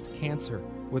toughest cancer,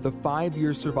 with a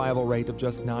 5-year survival rate of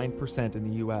just 9% in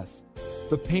the U.S.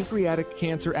 The Pancreatic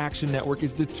Cancer Action Network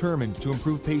is determined to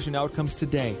improve patient outcomes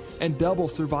today and double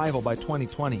survival by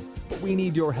 2020. But we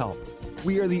need your help.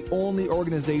 We are the only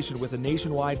organization with a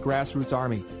nationwide grassroots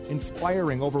army,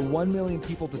 inspiring over 1 million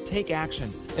people to take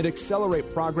action and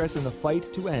accelerate progress in the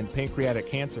fight to end pancreatic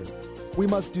cancer. We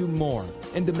must do more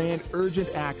and demand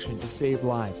urgent action to save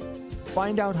lives.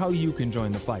 Find out how you can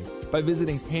join the fight by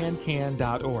visiting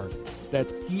pancan.org.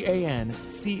 That's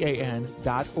PANCAN.org.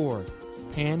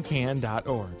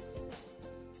 pancan.org.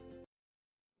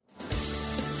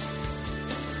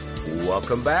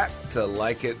 Welcome back to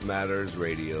Like It Matters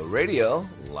Radio. Radio,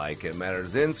 like it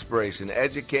matters, inspiration,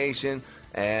 education,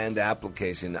 and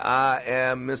application. I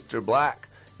am Mr. Black,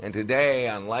 and today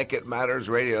on Like It Matters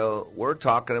Radio, we're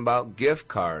talking about gift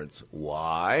cards.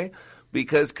 Why?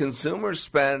 Because consumers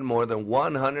spend more than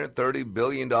 $130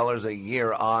 billion a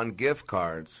year on gift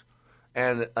cards.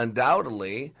 And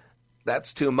undoubtedly,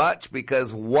 that's too much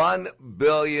because $1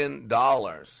 billion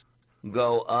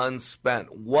go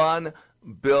unspent. $1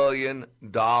 billion.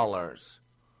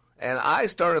 And I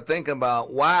started thinking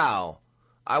about, wow,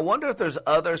 I wonder if there's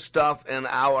other stuff in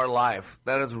our life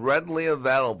that is readily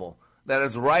available, that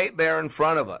is right there in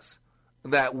front of us,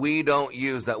 that we don't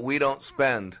use, that we don't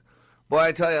spend. Boy,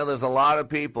 I tell you, there's a lot of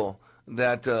people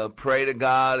that pray to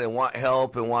God and want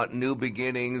help and want new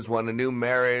beginnings, want a new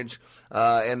marriage,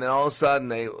 and then all of a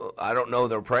sudden I don't know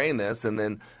they're praying this, and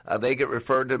then they get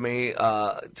referred to me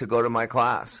to go to my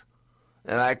class.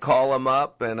 And I call them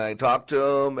up and I talk to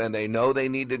them, and they know they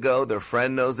need to go. Their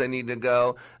friend knows they need to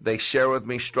go. They share with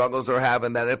me struggles they're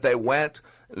having, that if they went,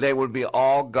 they would be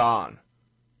all gone.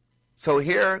 So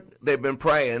here they've been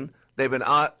praying. They've been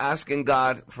asking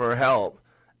God for help.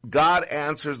 God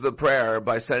answers the prayer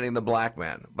by sending the black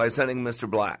man, by sending Mr.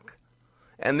 Black.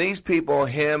 And these people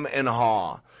hem and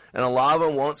haw. And a lot of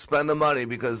them won't spend the money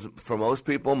because for most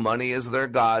people, money is their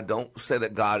God. Don't say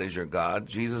that God is your God.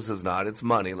 Jesus is not. It's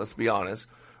money. Let's be honest.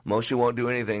 Most of you won't do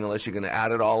anything unless you're going to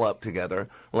add it all up together,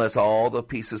 unless all the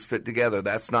pieces fit together.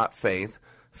 That's not faith.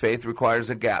 Faith requires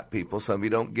a gap, people. Some of you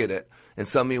don't get it. And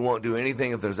some of you won't do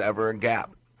anything if there's ever a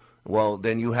gap. Well,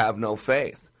 then you have no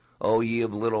faith. Oh, ye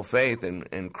of little faith.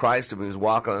 And Christ, if he was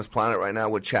walking on this planet right now,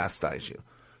 would chastise you.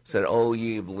 Said, oh,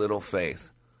 ye of little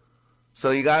faith.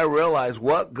 So you got to realize,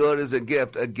 what good is a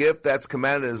gift? A gift that's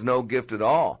commanded is no gift at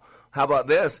all. How about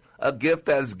this? A gift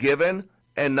that is given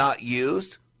and not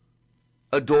used.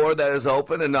 A door that is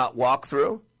open and not walked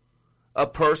through. A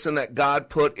person that God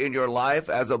put in your life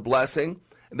as a blessing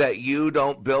that you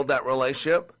don't build that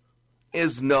relationship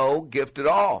is no gift at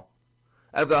all.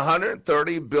 Of the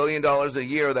 $130 billion a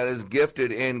year that is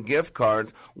gifted in gift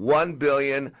cards, $1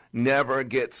 billion never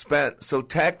gets spent. So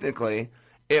technically,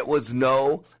 it was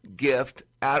no gift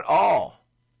at all.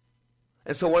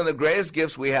 And so one of the greatest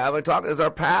gifts we have, is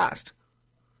our past.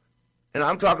 And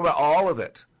I'm talking about all of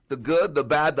it. The good, the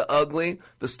bad, the ugly,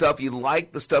 the stuff you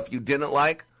liked, the stuff you didn't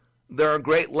like. There are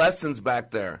great lessons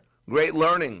back there, great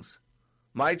learnings.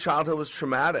 My childhood was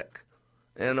traumatic.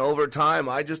 And over time,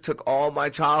 I just took all my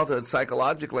childhood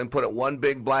psychologically and put it in one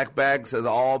big black bag, says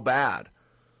all bad.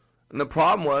 And the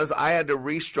problem was I had to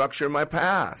restructure my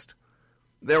past.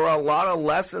 There were a lot of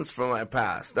lessons from my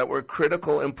past that were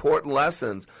critical, important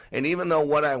lessons. And even though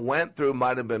what I went through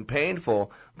might have been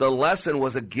painful, the lesson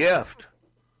was a gift.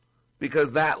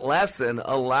 Because that lesson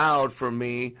allowed for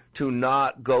me to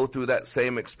not go through that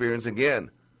same experience again.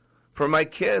 For my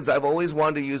kids, I've always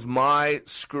wanted to use my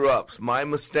screw-ups, my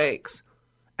mistakes,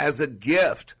 as a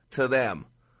gift to them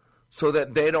so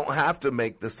that they don't have to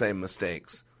make the same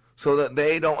mistakes, so that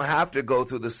they don't have to go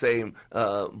through the same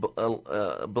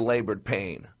belabored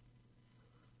pain.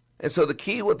 And so the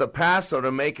key with the past, though,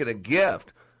 to make it a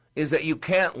gift is that you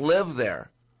can't live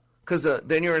there, because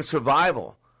then you're in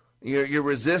survival. You're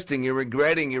resisting, you're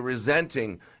regretting, you're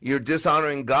resenting, you're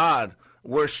dishonoring God.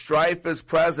 Where strife is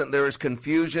present, there is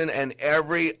confusion and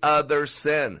every other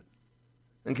sin.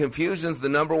 And confusion is the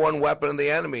number one weapon of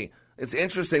the enemy. It's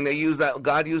interesting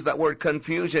God used that word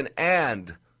confusion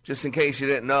and, just in case you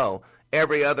didn't know,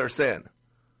 every other sin.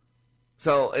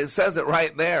 So it says it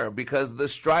right there, because the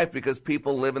strife, because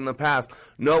people live in the past.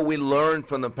 No, we learn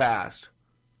from the past.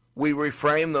 We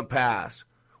reframe the past.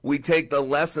 We take the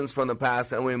lessons from the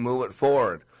past and we move it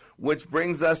forward, which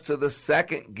brings us to the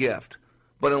second gift.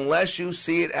 But unless you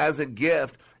see it as a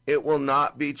gift, it will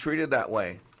not be treated that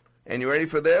way. And you ready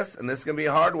for this? And this is going to be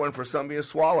a hard one for some of you to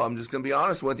swallow. I'm just going to be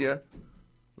honest with you.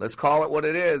 Let's call it what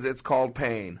it is. It's called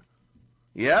pain.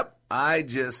 Yep, I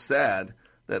just said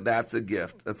that that's a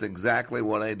gift. That's exactly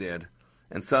what I did.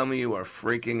 And some of you are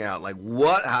freaking out. Like,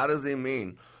 what? How does he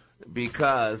mean?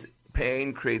 Because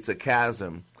pain creates a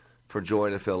chasm for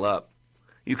joy to fill up.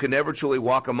 You can never truly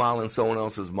walk a mile in someone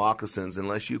else's moccasins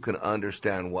unless you can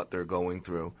understand what they're going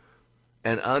through.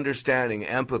 And understanding,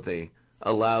 empathy,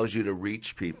 allows you to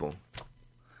reach people.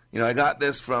 You know, I got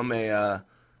this from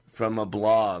a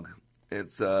blog.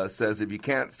 It says, if you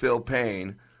can't feel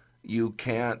pain, you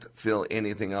can't feel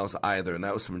anything else either. And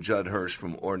that was from Judd Hirsch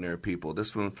from Ordinary People.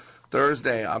 This from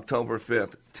Thursday, October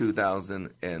 5th,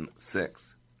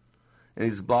 2006. And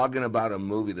he's blogging about a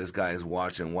movie this guy is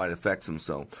watching, why it affects him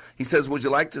so. He says, would you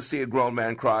like to see a grown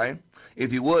man cry?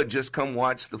 If you would, just come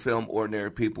watch the film Ordinary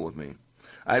People with me.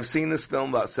 I've seen this film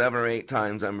about 7 or 8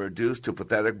 times. I'm reduced to a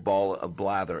pathetic ball of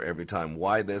blather every time.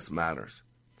 Why this matters.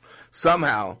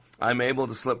 Somehow, I'm able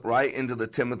to slip right into the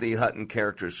Timothy Hutton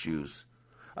character's shoes.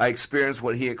 I experience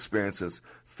what he experiences,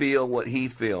 feel what he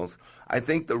feels. I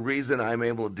think the reason I'm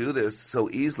able to do this so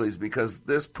easily is because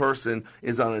this person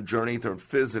is on a journey through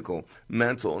physical,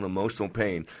 mental, and emotional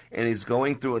pain, and he's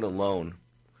going through it alone.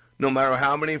 No matter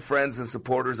how many friends and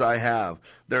supporters I have,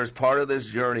 there's part of this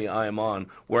journey I am on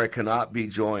where I cannot be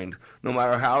joined. No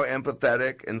matter how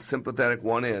empathetic and sympathetic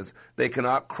one is, they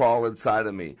cannot crawl inside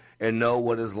of me and know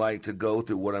what it's like to go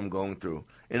through what I'm going through.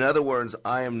 In other words,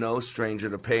 I am no stranger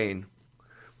to pain.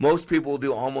 Most people will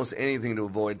do almost anything to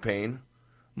avoid pain.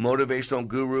 Motivational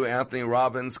guru Anthony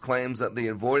Robbins claims that the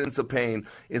avoidance of pain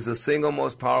is the single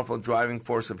most powerful driving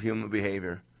force of human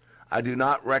behavior. I do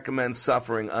not recommend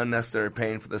suffering unnecessary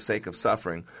pain for the sake of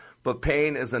suffering, but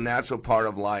pain is a natural part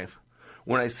of life.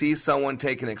 When I see someone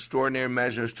taking extraordinary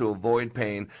measures to avoid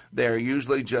pain, they are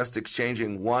usually just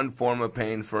exchanging one form of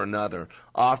pain for another,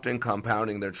 often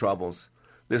compounding their troubles.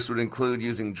 This would include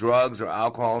using drugs or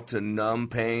alcohol to numb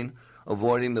pain,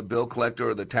 avoiding the bill collector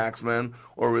or the taxman,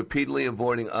 or repeatedly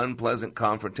avoiding unpleasant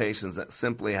confrontations that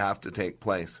simply have to take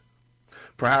place.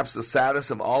 Perhaps the saddest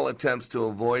of all attempts to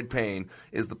avoid pain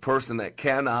is the person that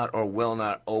cannot or will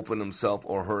not open himself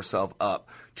or herself up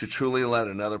to truly let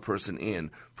another person in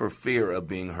for fear of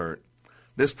being hurt.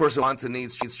 This person wants and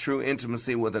needs true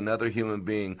intimacy with another human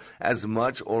being as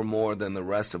much or more than the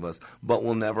rest of us, but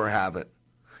will never have it.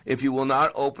 If you will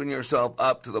not open yourself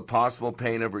up to the possible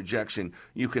pain of rejection,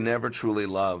 you can never truly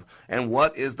love. And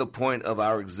what is the point of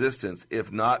our existence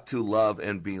if not to love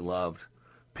and be loved?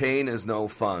 Pain is no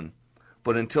fun.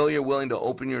 But until you're willing to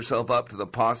open yourself up to the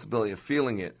possibility of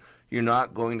feeling it, you're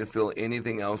not going to feel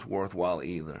anything else worthwhile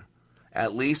either.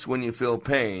 At least when you feel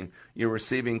pain, you're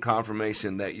receiving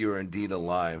confirmation that you're indeed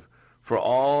alive. For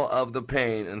all of the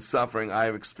pain and suffering I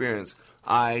have experienced,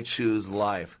 I choose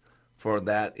life, for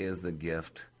that is the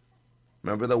gift.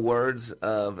 Remember the words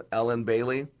of Ellen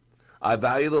Bailey? I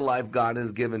value the life God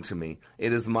has given to me.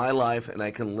 It is my life, and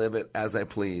I can live it as I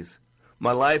please.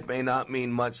 My life may not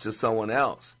mean much to someone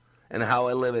else, and how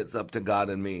I live it's up to God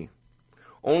and me.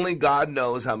 Only God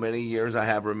knows how many years I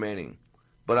have remaining,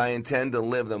 but I intend to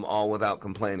live them all without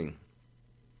complaining.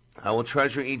 I will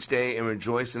treasure each day and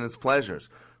rejoice in its pleasures,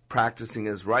 practicing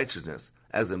His righteousness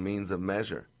as a means of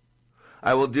measure.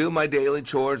 I will do my daily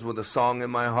chores with a song in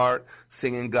my heart,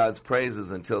 singing God's praises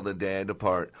until the day I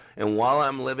depart. And while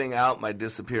I'm living out my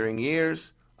disappearing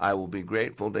years, I will be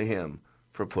grateful to Him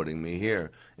for putting me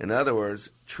here. In other words,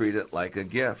 treat it like a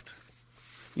gift.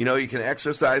 You know, you can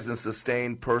exercise and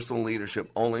sustain personal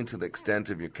leadership only to the extent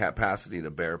of your capacity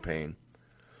to bear pain.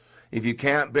 If you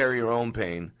can't bear your own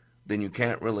pain, then you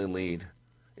can't really lead.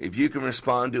 If you can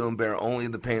respond to and bear only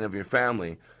the pain of your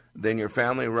family, then your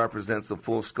family represents the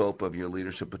full scope of your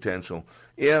leadership potential.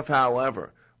 If,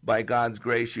 however, by God's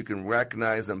grace you can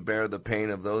recognize and bear the pain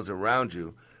of those around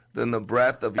you, then the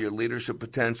breadth of your leadership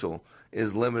potential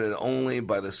is limited only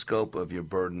by the scope of your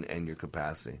burden and your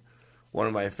capacity. One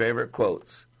of my favorite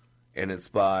quotes, and it's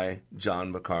by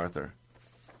John MacArthur.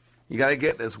 You got to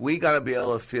get this. We got to be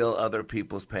able to feel other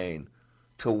people's pain,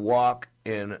 to walk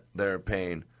in their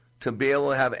pain. To be able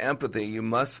to have empathy, you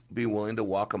must be willing to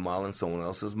walk a mile in someone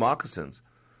else's moccasins.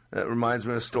 It reminds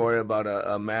me of a story about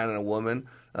a man and a woman.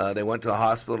 They went to a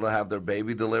hospital to have their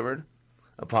baby delivered.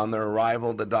 Upon their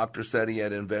arrival, the doctor said he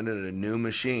had invented a new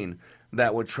machine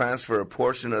that would transfer a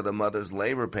portion of the mother's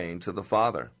labor pain to the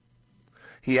father.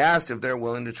 He asked if they're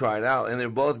willing to try it out, and they're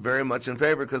both very much in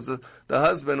favor because the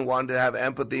husband wanted to have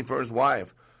empathy for his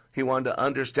wife. He wanted to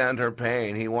understand her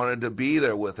pain. He wanted to be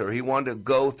there with her. He wanted to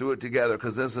go through it together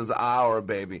because this is our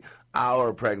baby,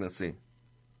 our pregnancy.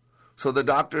 So the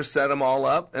doctor set them all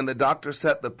up, and the doctor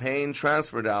set the pain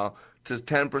transfer down to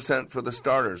 10% for the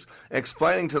starters,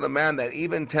 explaining to the man that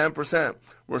even 10%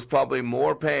 was probably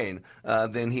more pain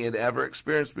than he had ever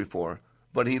experienced before,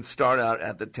 but he'd start out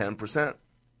at the 10%.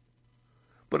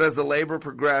 But as the labor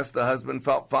progressed, the husband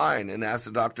felt fine and asked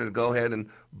the doctor to go ahead and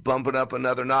bump it up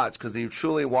another notch because he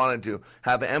truly wanted to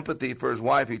have empathy for his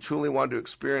wife. He truly wanted to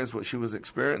experience what she was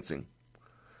experiencing.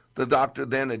 The doctor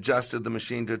then adjusted the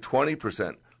machine to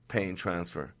 20% pain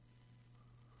transfer.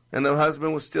 And the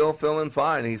husband was still feeling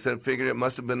fine. He figured it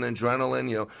must have been the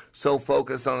adrenaline, so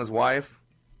focused on his wife.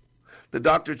 The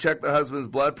doctor checked the husband's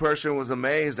blood pressure and was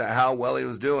amazed at how well he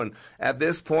was doing. At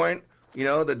this point,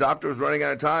 the doctor was running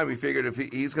out of time. He figured if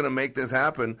he's going to make this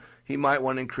happen, he might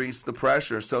want to increase the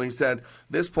pressure. So he said, at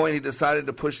this point, he decided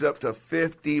to push it up to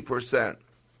 50%,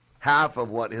 half of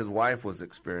what his wife was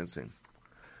experiencing.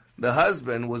 The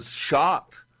husband was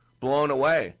shocked, blown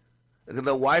away.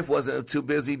 The wife wasn't too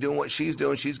busy doing what she's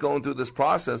doing. She's going through this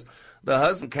process. The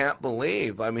husband can't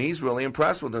believe. He's really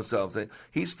impressed with himself.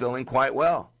 He's feeling quite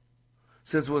well.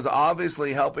 Since it was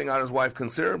obviously helping out his wife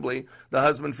considerably, the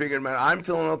husband figured, man, I'm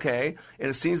feeling okay,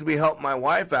 and it seems to be helping my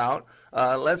wife out.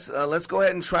 Let's go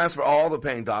ahead and transfer all the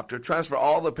pain, doctor. Transfer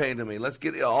all the pain to me. Let's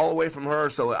get it all away from her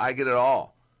so I get it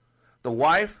all. The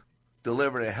wife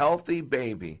delivered a healthy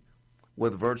baby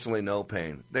with virtually no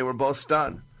pain. They were both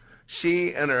stunned.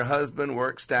 She and her husband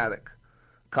were ecstatic.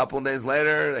 A couple of days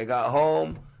later, they got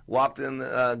home, walked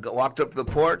up to the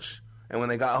porch, and when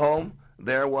they got home,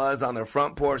 there was on their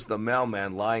front porch the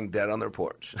mailman lying dead on their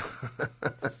porch.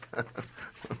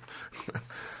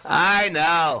 I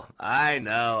know.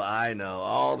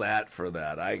 All that for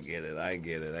that. I get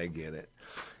it.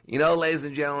 You know, ladies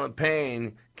and gentlemen,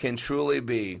 pain can truly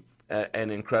be an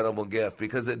incredible gift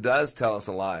because it does tell us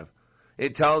alive.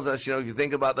 It tells us, if you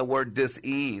think about the word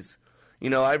dis-ease,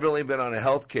 I've really been on a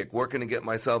health kick, working to get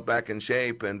myself back in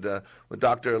shape, and with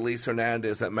Dr. Elise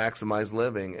Hernandez at Maximize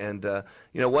Living. And,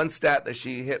 one stat that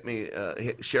she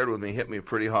shared with me hit me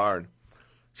pretty hard.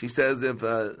 She says if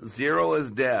 0 is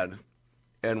dead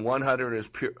and 100 is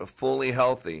fully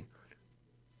healthy,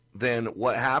 then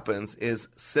what happens is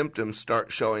symptoms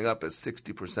start showing up at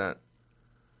 60%.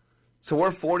 So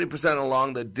we're 40%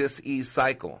 along the dis-ease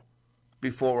cycle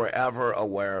before we're ever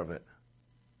aware of it.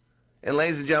 And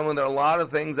ladies and gentlemen, there are a lot of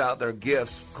things out there,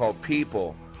 gifts called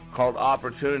people, called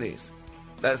opportunities,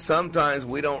 that sometimes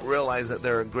we don't realize that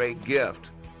they're a great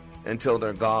gift until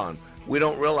they're gone. We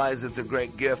don't realize it's a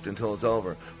great gift until it's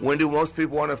over. When do most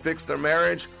people want to fix their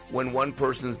marriage? When one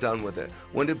person's done with it.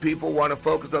 When do people want to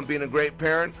focus on being a great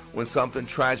parent? When something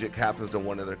tragic happens to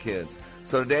one of their kids.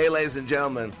 So today, ladies and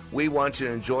gentlemen, we want you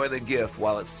to enjoy the gift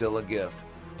while it's still a gift.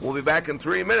 We'll be back in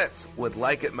 3 minutes with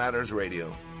Like It Matters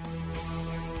Radio.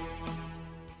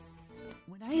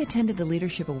 I attended the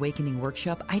Leadership Awakening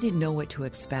workshop. I didn't know what to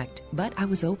expect, but I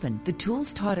was open. The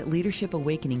tools taught at Leadership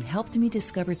Awakening helped me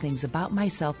discover things about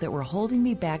myself that were holding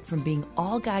me back from being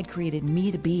all God created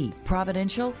me to be.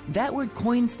 Providential? That word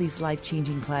coins these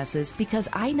life-changing classes because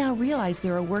I now realize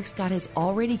there are works God has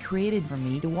already created for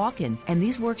me to walk in, and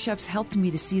these workshops helped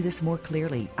me to see this more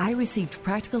clearly. I received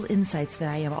practical insights that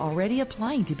I am already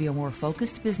applying to be a more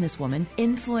focused businesswoman,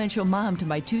 influential mom to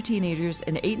my 2 teenagers,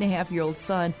 an 8.5-year-old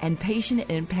son, and patient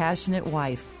and passionate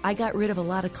wife. I got rid of a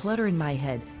lot of clutter in my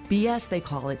head. BS, they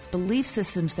call it, belief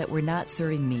systems that were not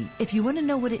serving me. If you want to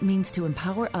know what it means to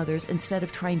empower others instead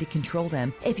of trying to control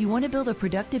them, if you want to build a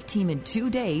productive team in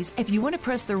 2 days, if you want to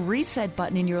press the reset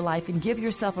button in your life and give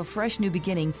yourself a fresh new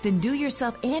beginning, then do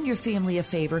yourself and your family a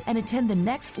favor and attend the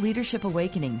next Leadership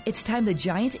Awakening. It's time the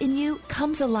giant in you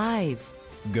comes alive.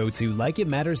 Go to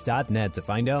likeitmatters.net to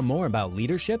find out more about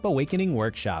Leadership Awakening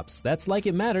workshops. That's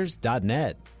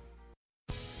likeitmatters.net.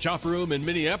 Chop Room in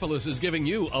Minneapolis is giving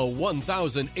you a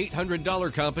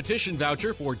 $1,800 competition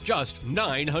voucher for just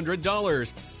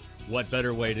 $900. What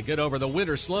better way to get over the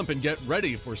winter slump and get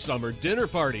ready for summer dinner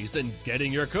parties than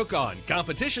getting your cook on,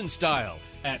 competition style,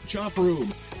 at Chop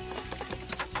Room?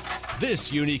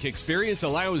 This unique experience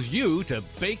allows you to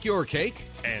bake your cake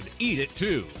and eat it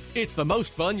too. It's the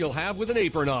most fun you'll have with an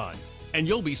apron on, and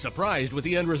you'll be surprised with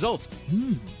the end results.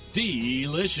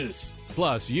 Delicious.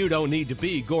 Plus, you don't need to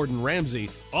be Gordon Ramsay.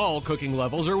 All cooking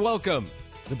levels are welcome.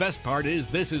 The best part is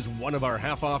this is one of our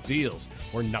half-off deals.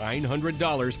 For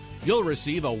 $900, you'll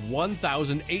receive a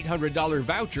 $1,800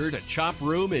 voucher to Chop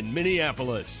Room in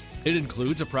Minneapolis. It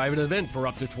includes a private event for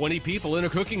up to 20 people in a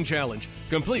cooking challenge,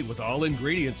 complete with all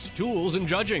ingredients, tools, and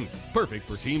judging. Perfect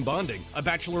for team bonding, a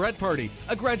bachelorette party,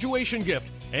 a graduation gift,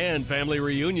 and family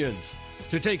reunions.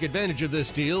 To take advantage of this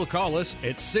deal, call us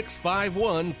at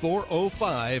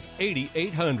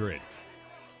 651-405-8800.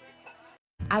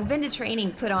 I've been to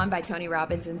training put on by Tony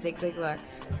Robbins and Zig Ziglar,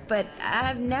 but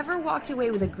I've never walked away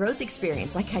with a growth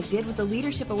experience like I did with the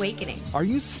Leadership Awakening. Are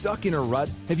you stuck in a rut?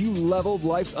 Have you leveled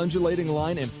life's undulating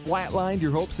line and flatlined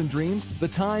your hopes and dreams? The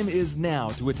time is now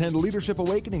to attend Leadership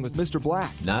Awakening with Mr.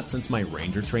 Black. Not since my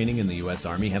Ranger training in the U.S.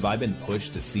 Army have I been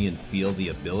pushed to see and feel the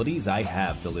abilities I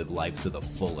have to live life to the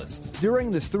fullest. During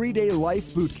this 3-day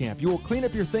life boot camp, you will clean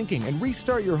up your thinking and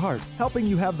restart your heart, helping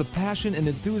you have the passion and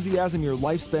enthusiasm your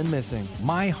life's been missing.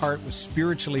 My heart was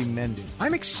spiritually mended.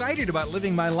 I'm excited about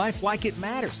living my life like it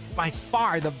matters. By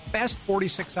far the best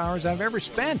 46 hours I've ever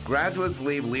spent. Graduates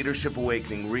leave Leadership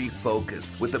Awakening refocused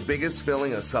with the biggest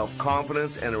feeling of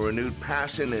self-confidence and a renewed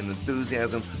passion and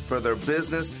enthusiasm for their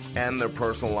business and their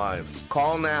personal lives.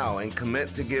 Call now and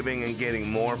commit to giving and getting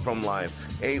more from life.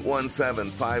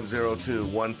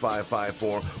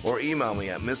 817-502-1554 or email me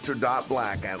at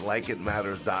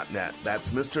mr.black@likeitmatters.net. That's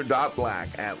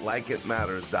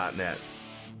mr.black@likeitmatters.net.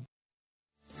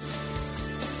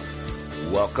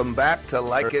 Welcome back to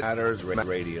Like It Matters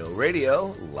Radio.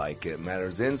 Radio, like it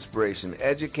matters, inspiration,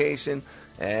 education,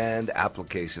 and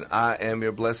application. I am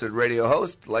your blessed radio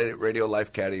host, Light It Radio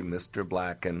Life Caddy, Mr.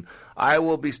 Black, and I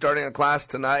will be starting a class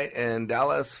tonight in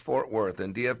Dallas, Fort Worth,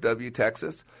 in DFW,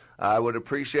 Texas. I would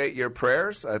appreciate your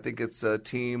prayers. I think it's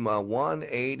team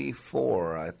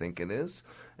 184, I think it is.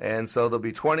 And so there'll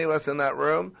be 20 of us in that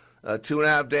room.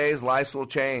 2.5 days, lives will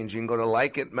change. You can go to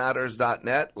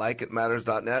likeitmatters.net,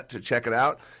 likeitmatters.net to check it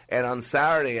out. And on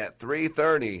Saturday at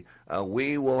 3:30,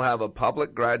 we will have a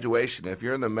public graduation. If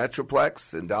you're in the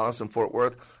Metroplex in Dallas and Fort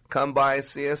Worth, come by,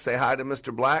 see us, say hi to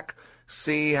Mr. Black,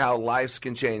 See how lives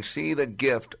can change. See the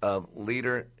gift of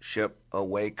Leadership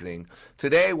Awakening.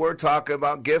 Today we're talking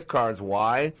about gift cards.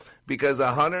 Why? Because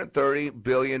 $130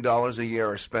 billion a year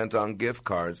are spent on gift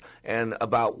cards, and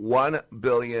about $1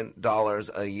 billion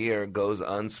a year goes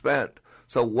unspent.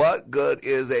 So what good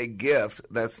is a gift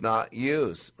that's not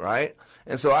used, right?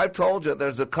 And so I've told you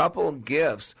there's a couple of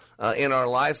gifts in our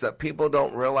lives that people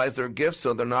don't realize they're gifts,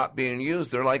 so they're not being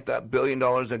used. They're like that $1 billion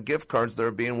of gift cards that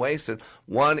are being wasted.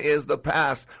 One is the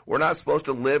past. We're not supposed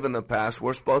to live in the past.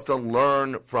 We're supposed to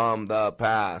learn from the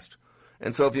past.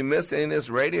 And so if you miss any of this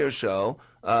radio show,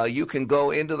 you can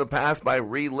go into the past by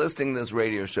re-listening this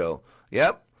radio show.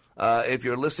 Yep. If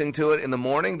you're listening to it in the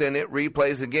morning, then it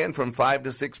replays again from 5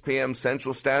 to 6 p.m.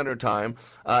 Central Standard Time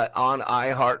on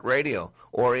iHeartRadio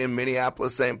or in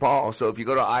Minneapolis, St. Paul. So if you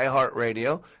go to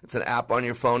iHeartRadio, it's an app on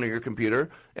your phone or your computer,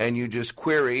 and you just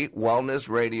query Wellness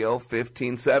Radio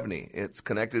 1570. It's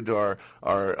connected to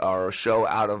our show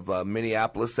out of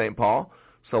Minneapolis, St. Paul.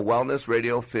 So Wellness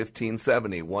Radio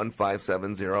 1570,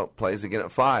 1570, plays again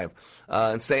at 5.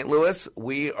 In St. Louis,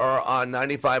 we are on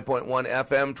 95.1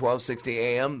 FM, 1260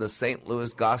 AM, the St.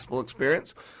 Louis Gospel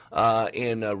Experience.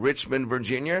 In Richmond,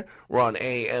 Virginia, we're on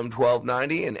AM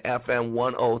 1290 and FM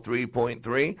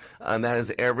 103.3, and that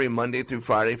is every Monday through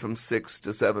Friday from 6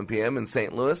 to 7 p.m. In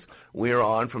St. Louis, we are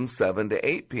on from 7 to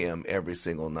 8 p.m. every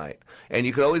single night. And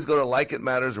you can always go to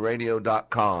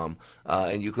likeitmattersradio.com,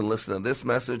 and you can listen to this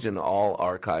message and all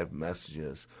archived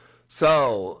messages.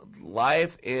 So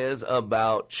life is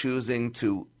about choosing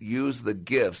to use the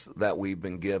gifts that we've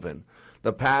been given.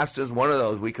 The past is one of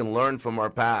those. We can learn from our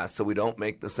past so we don't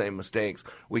make the same mistakes.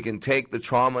 We can take the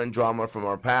trauma and drama from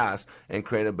our past and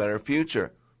create a better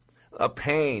future.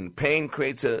 Pain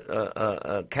creates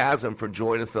a chasm for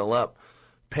joy to fill up.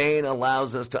 Pain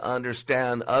allows us to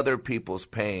understand other people's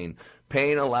pain.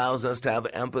 Pain allows us to have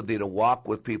empathy to walk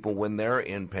with people when they're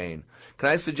in pain. Can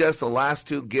I suggest the last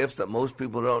two gifts that most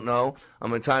people don't know? I'm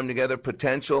going to tie them together: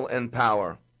 potential and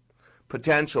power.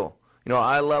 Potential. You know,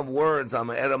 I love words. I'm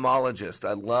an etymologist.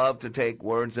 I love to take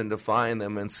words and define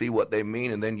them and see what they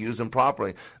mean and then use them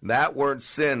properly. That word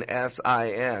sin,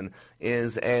 S-I-N,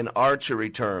 is an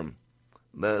archery term.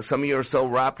 Some of you are so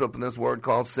wrapped up in this word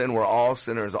called sin. We're all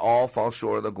sinners. All fall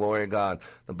short of the glory of God.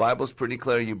 The Bible's pretty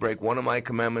clear. You break one of my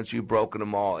commandments, you've broken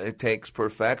them all. It takes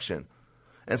perfection.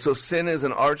 And so sin is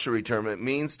an archery term. It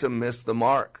means to miss the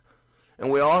mark. And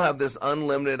we all have this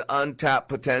unlimited, untapped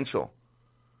potential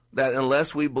that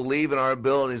unless we believe in our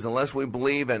abilities, unless we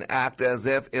believe and act as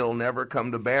if, it'll never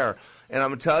come to bear. And I'm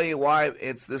going to tell you why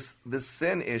it's this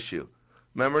sin issue.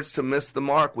 Remember, it's to miss the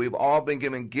mark. We've all been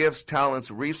given gifts,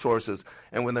 talents, resources,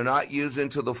 and when they're not used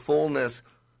into the fullness,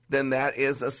 then that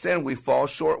is a sin. We fall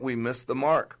short. We miss the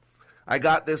mark. I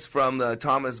got this from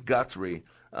Thomas Guthrie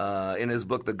in his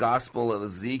book, The Gospel of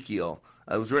Ezekiel.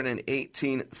 It was written in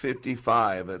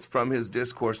 1855. It's from his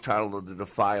discourse titled The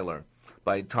Defiler,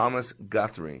 by Thomas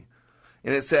Guthrie.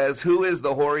 And it says, "Who is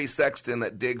the hoary sexton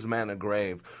that digs man a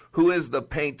grave? Who is the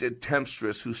painted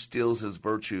temptress who steals his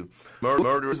virtue?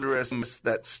 Murderess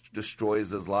that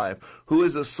destroys his life? Who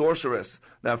is the sorceress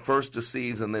that first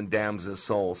deceives and then damns his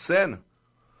soul? Sin.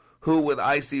 Who with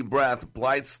icy breath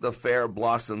blights the fair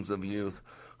blossoms of youth?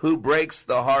 Who breaks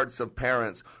the hearts of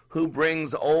parents? Who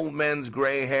brings old men's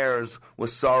gray hairs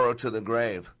with sorrow to the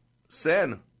grave?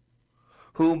 Sin.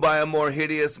 Who by a more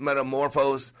hideous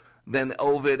metamorphose than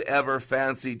Ovid ever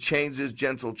fancied changes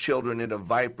gentle children into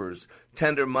vipers,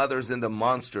 tender mothers into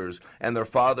monsters, and their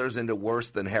fathers into worse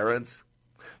than Herods?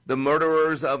 The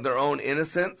murderers of their own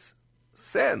innocence?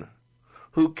 Sin.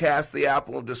 Who casts the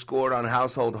apple of discord on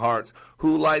household hearts?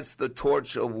 Who lights the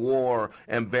torch of war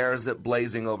and bears it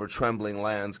blazing over trembling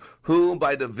lands? Who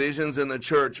by divisions in the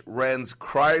church rends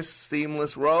Christ's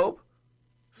seamless robe?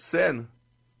 Sin.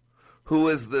 Who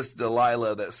is this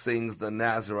Delilah that sings the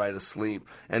Nazarite asleep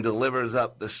and delivers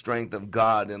up the strength of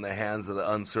God in the hands of the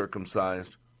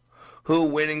uncircumcised? Who,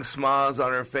 winning smiles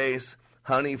on her face,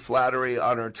 honey flattery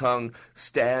on her tongue,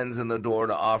 stands in the door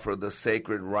to offer the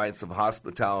sacred rites of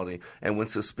hospitality, and when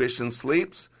suspicion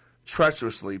sleeps,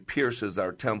 treacherously pierces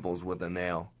our temples with a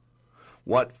nail?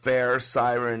 What fair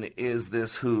siren is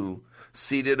this who,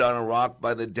 seated on a rock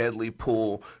by the deadly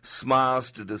pool,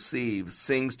 smiles to deceive,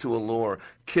 sings to allure,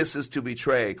 kisses to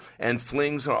betray, and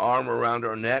flings her arm around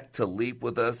our neck to leap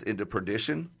with us into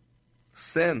perdition?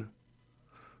 Sin.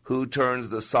 Who turns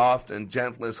the soft and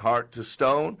gentlest heart to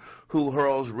stone? Who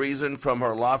hurls reason from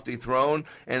her lofty throne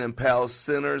and impels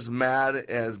sinners mad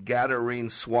as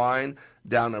Gadarene swine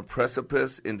down a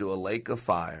precipice into a lake of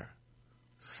fire?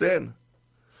 Sin.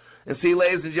 And see,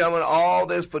 ladies and gentlemen, all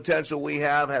this potential we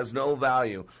have has no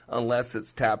value unless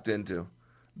it's tapped into.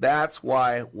 That's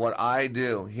why what I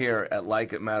do here at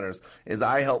Like It Matters is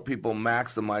I help people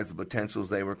maximize the potentials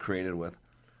they were created with.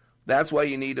 That's why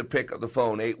you need to pick up the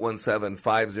phone,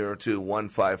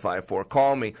 817-502-1554.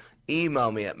 Call me,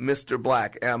 email me at Mr.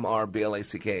 Black,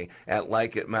 MRBLACK, at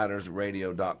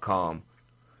likeitmattersradio.com.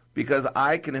 Because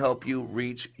I can help you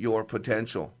reach your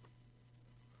potential.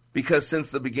 Because since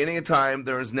the beginning of time,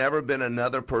 there has never been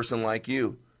another person like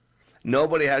you.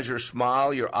 Nobody has your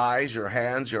smile, your eyes, your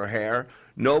hands, your hair.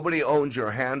 Nobody owns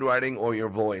your handwriting or your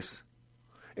voice.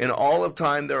 In all of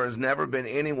time, there has never been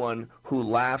anyone who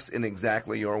laughs in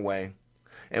exactly your way.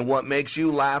 And what makes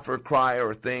you laugh or cry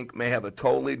or think may have a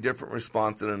totally different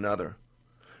response than another.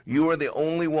 You are the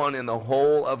only one in the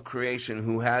whole of creation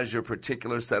who has your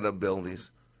particular set of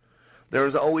abilities. There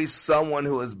is always someone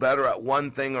who is better at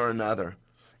one thing or another.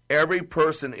 Every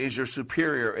person is your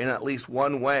superior in at least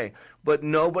one way, but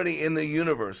nobody in the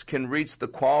universe can reach the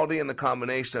quality and the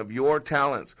combination of your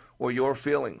talents or your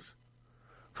feelings.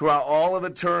 Throughout all of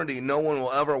eternity, no one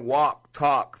will ever walk,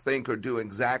 talk, think, or do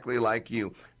exactly like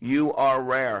you. You are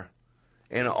rare.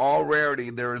 In all rarity,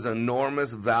 there is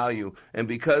enormous value, and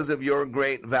because of your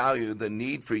great value, the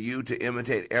need for you to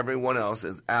imitate everyone else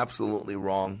is absolutely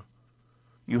wrong.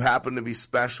 You happen to be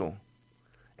special,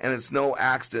 and it's no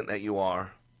accident that you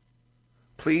are.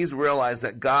 Please realize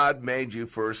that God made you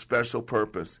for a special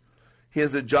purpose. He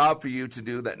has a job for you to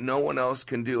do that no one else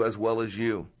can do as well as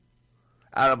you.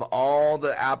 Out of all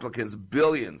the applicants,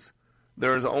 billions,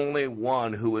 there is only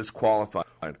one who is qualified.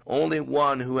 Only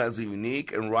one who has a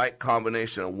unique and right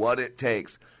combination of what it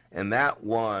takes, and that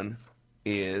one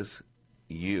is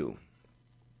you.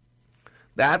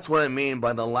 That's what I mean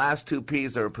by the last two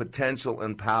P's are potential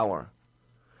and power.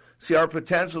 See, our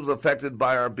potential is affected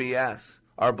by our BS,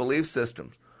 our belief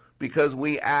systems, because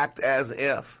we act as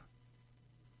if.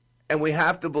 And we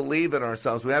have to believe in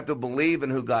ourselves. We have to believe in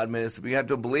who God made us. We have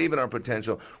to believe in our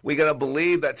potential. We got to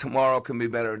believe that tomorrow can be a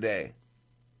better day.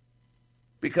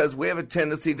 Because we have a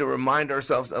tendency to remind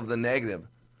ourselves of the negative.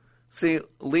 See,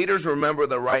 leaders remember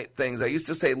the right things. I used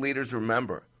to say leaders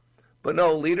remember. But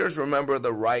no, leaders remember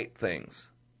the right things.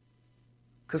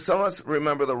 Because some of us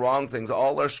remember the wrong things,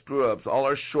 all our screw-ups, all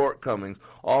our shortcomings,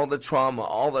 all the trauma,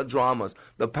 all the dramas,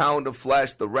 the pound of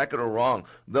flesh, the record of wrong.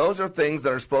 Those are things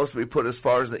that are supposed to be put as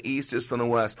far as the east is from the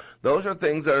west. Those are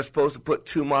things that are supposed to put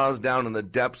 2 miles down in the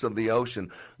depths of the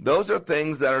ocean. Those are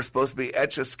things that are supposed to be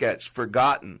etch-a-sketch,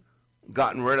 forgotten,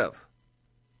 gotten rid of.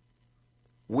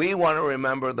 We want to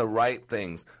remember the right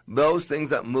things, those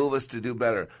things that move us to do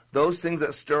better, those things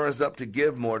that stir us up to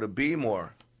give more, to be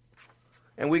more.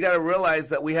 And we got to realize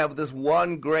that we have this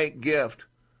one great gift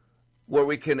where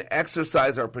we can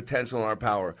exercise our potential and our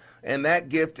power. And that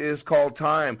gift is called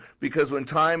time, because when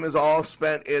time is all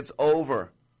spent, it's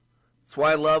over. That's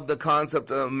why I love the concept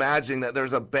of imagining that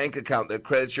there's a bank account that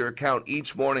credits your account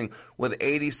each morning with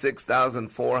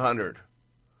 $86,400.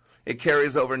 It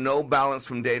carries over no balance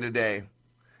from day to day.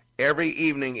 Every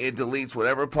evening, it deletes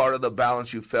whatever part of the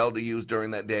balance you failed to use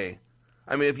during that day.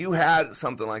 I mean, if you had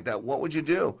something like that, what would you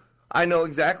do? I know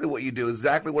exactly what you do,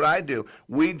 exactly what I do.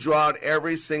 We draw out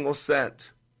every single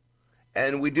cent.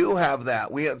 And we do have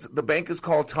that. The bank is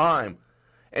called time.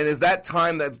 And is that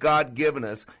time that's God given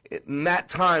us, in that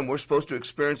time we're supposed to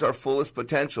experience our fullest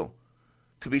potential,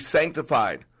 to be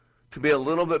sanctified, to be a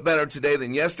little bit better today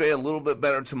than yesterday, a little bit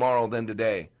better tomorrow than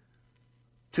today,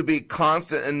 to be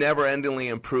constant and never-endingly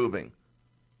improving,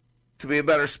 to be a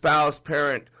better spouse,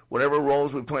 parent, whatever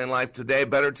roles we play in life today,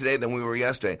 better today than we were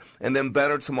yesterday, and then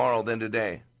better tomorrow than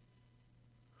today.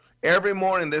 Every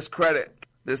morning, this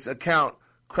account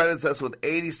credits us with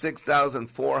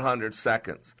 86,400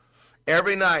 seconds.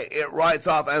 Every night, it writes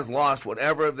off as lost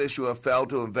whatever of this you have failed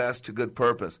to invest to good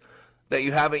purpose, that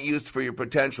you haven't used for your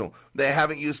potential, that you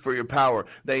haven't used for your power,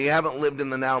 that you haven't lived in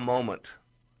the now moment.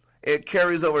 It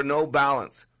carries over no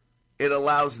balance. It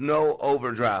allows no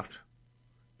overdraft.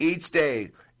 Each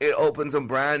day, it opens a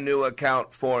brand new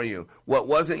account for you. What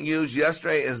wasn't used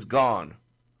yesterday is gone.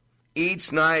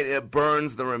 Each night it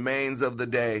burns the remains of the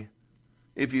day.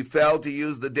 If you fail to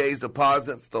use the day's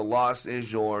deposits, the loss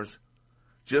is yours.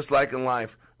 Just like in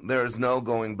life, there is no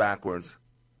going backwards.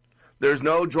 There's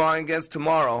no drawing against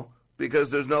tomorrow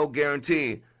because there's no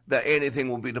guarantee that anything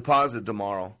will be deposited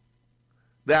tomorrow.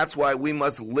 That's why we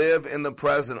must live in the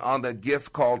present on the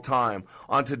gift called time,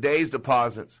 on today's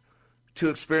deposits, to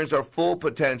experience our full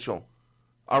potential,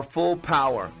 our full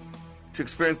power, to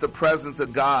experience the presence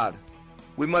of God.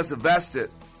 We must invest it.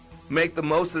 Make the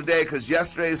most of the day, because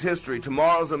yesterday is history.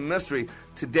 Tomorrow's a mystery.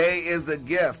 Today is the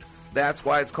gift. That's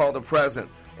why it's called the present.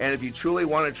 And if you truly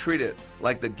want to treat it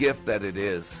like the gift that it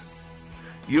is.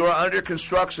 You are under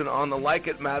construction on the Like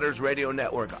It Matters radio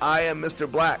network. I am Mr.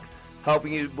 Black,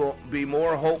 helping you be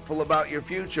more hopeful about your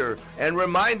future and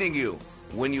reminding you,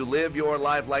 when you live your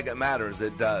life like it matters,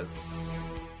 it does.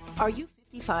 Are you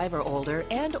 55 or older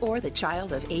and or the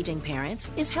child of aging parents?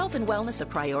 Is health and wellness a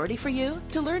priority for you?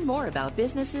 To learn more about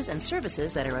businesses and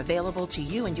services that are available to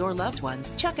you and your loved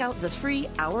ones, check out the free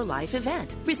Our Life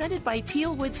event, presented by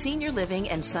Tealwood Senior Living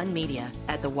and Sun Media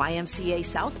at the YMCA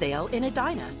Southdale in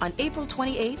Edina on April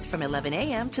 28th from 11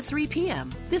 a.m. to 3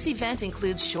 p.m. This event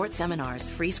includes short seminars,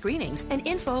 free screenings, and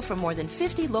info from more than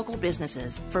 50 local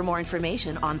businesses. For more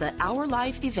information on the Our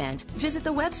Life event, visit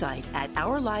the website at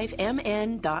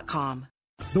ourlifemn.com.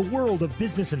 The world of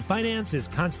business and finance is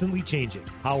constantly changing.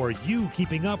 How are you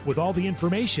keeping up with all the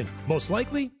information? Most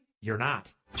likely, you're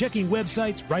not. Checking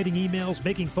websites, writing emails,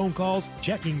 making phone calls,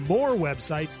 checking more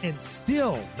websites, and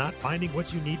still not finding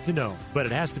what you need to know. But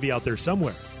it has to be out there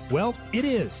somewhere. Well, it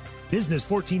is. Business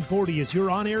 1440 is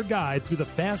your on-air guide through the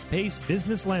fast-paced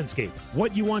business landscape.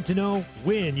 What you want to know,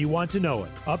 when you want to know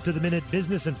it. Up-to-the-minute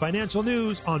business and financial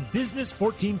news on Business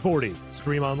 1440.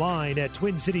 Stream online at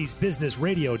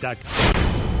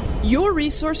TwinCitiesBusinessRadio.com. Your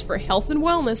resource for health and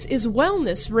wellness is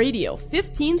Wellness Radio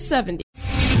 1570.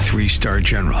 3-star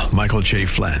General Michael J.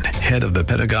 Flynn, head of the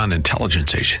Pentagon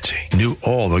Intelligence Agency, knew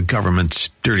all the government's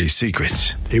dirty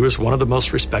secrets. He was one of the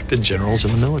most respected generals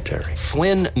in the military.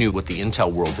 Flynn knew what the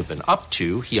intel world had been up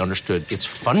to. He understood its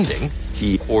funding.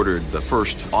 He ordered the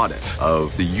first audit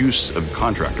of the use of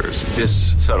contractors.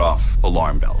 This set off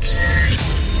alarm bells.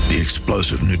 The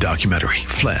explosive new documentary,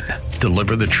 Flynn,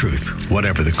 Deliver the Truth,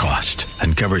 Whatever the Cost,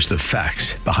 uncovers the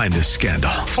facts behind this scandal.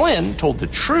 Flynn told the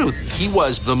truth. He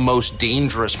was the most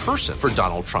dangerous person for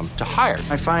Donald Trump to hire.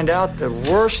 I find out the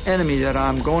worst enemy that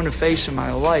I'm going to face in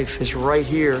my life is right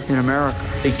here in America.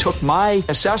 They took my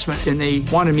assessment and they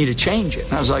wanted me to change it.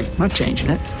 And I was like, I'm not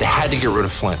changing it. They had to get rid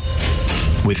of Flynn.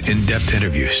 With in-depth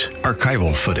interviews,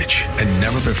 archival footage, and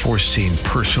never-before-seen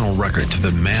personal records of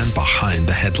the man behind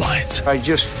the headlines. I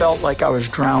just felt like I was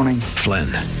drowning. Flynn,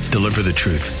 Deliver the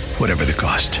Truth, Whatever the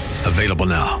Cost. Available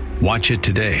now. Watch it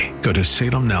today. Go to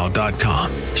salemnow.com.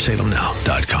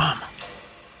 salemnow.com.